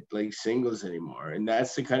 3-minute like singles anymore, and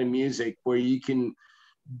that's the kind of music where you can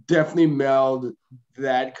definitely meld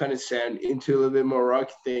that kind of sound into a little bit more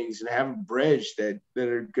rocky things and have a bridge that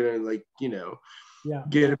are gonna, like, you know,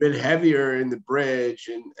 get a bit heavier in the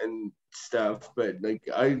bridge and stuff. But like,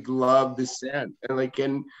 I love the sound,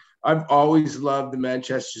 and I've always loved the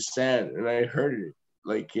Manchester sound, and I heard it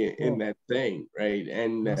like in that thing, right?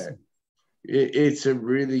 And it's a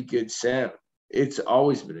really good sound. It's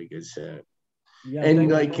always been a good sound. Yeah, and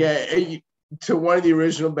like to one of the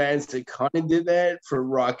original bands that kind of did that for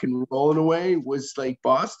rock and roll in a way was like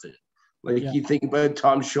Boston. Like you think about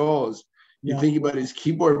Tom Scholz, you think about his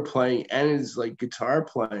keyboard playing and his like guitar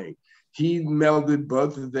playing. He melded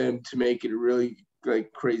both of them to make it a really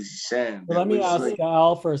like crazy sound. Well, let me ask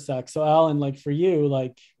Al for a sec. So Alan, like for you,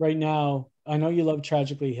 like right now, I know you love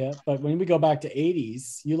Tragically Hip, but when we go back to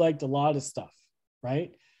 80s, you liked a lot of stuff,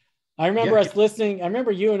 right? I remember us listening. I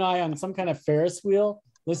remember you and I on some kind of Ferris wheel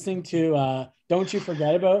listening to Don't You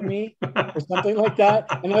Forget About Me or something like that.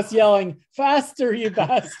 And us yelling, faster, you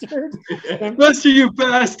bastard. Faster, you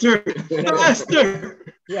bastard.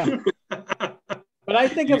 Faster. Yeah. But I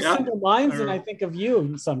think of Simple Minds and I think of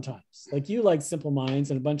you sometimes. Like you like Simple Minds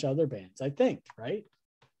and a bunch of other bands, I think, right?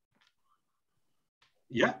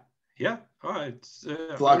 Yeah. Yeah. Oh, it's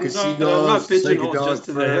Flock of Seagulls, not pigeonholed just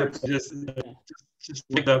to the hip. Just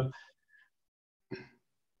pick up.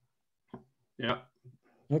 Yeah.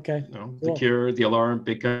 Okay. You know, cool. The Cure, The Alarm,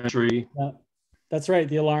 Big Country. Yeah, that's right.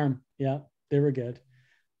 The Alarm. Yeah, they were good.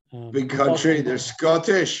 Big Country. They're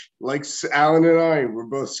Scottish. Like Alan and I, we're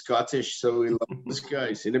both Scottish, so we love these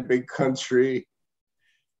guys in a big country.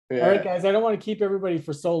 Yeah. All right, guys. I don't want to keep everybody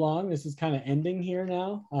for so long. This is kind of ending here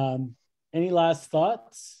now. Any last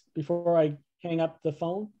thoughts before I hang up the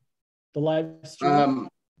phone, the live stream?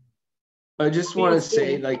 I just want to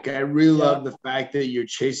say, like, I really love the fact that you're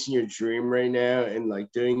chasing your dream right now and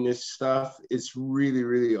like doing this stuff. It's really,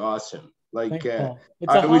 really awesome. Like, I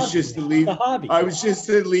was just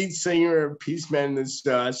the lead singer of Peace Man and the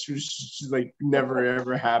Stars, which like never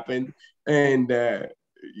ever happened. And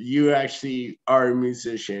you actually are a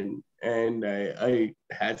musician, and I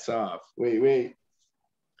hats off. Wait.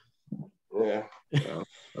 Yeah. Well,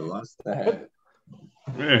 I lost the hat.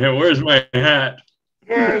 Where's my hat?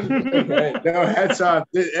 Okay. No, hats off.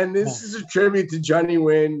 And this is a tribute to Johnny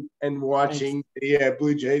Wynn and watching the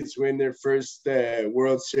Blue Jays win their first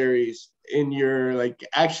World Series in your, like,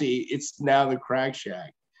 actually, it's now the Crack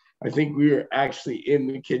Shack. I think we were actually in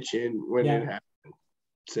the kitchen when it happened.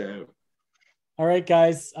 So. All right,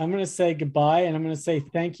 guys, I'm going to say goodbye, and I'm going to say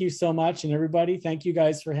thank you so much. And everybody, thank you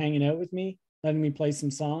guys for hanging out with me, letting me play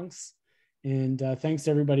some songs. And thanks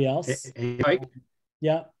to everybody else. Hey, Mike.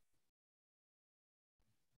 Yeah.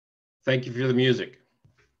 Thank you for the music.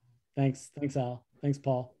 Thanks, Al. Thanks,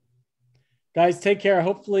 Paul. Guys, take care.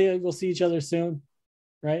 Hopefully we'll see each other soon,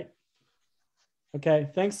 right? Okay,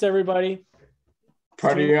 thanks to everybody.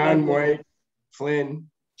 Party on, White. Flynn.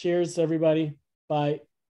 Cheers, everybody. Bye.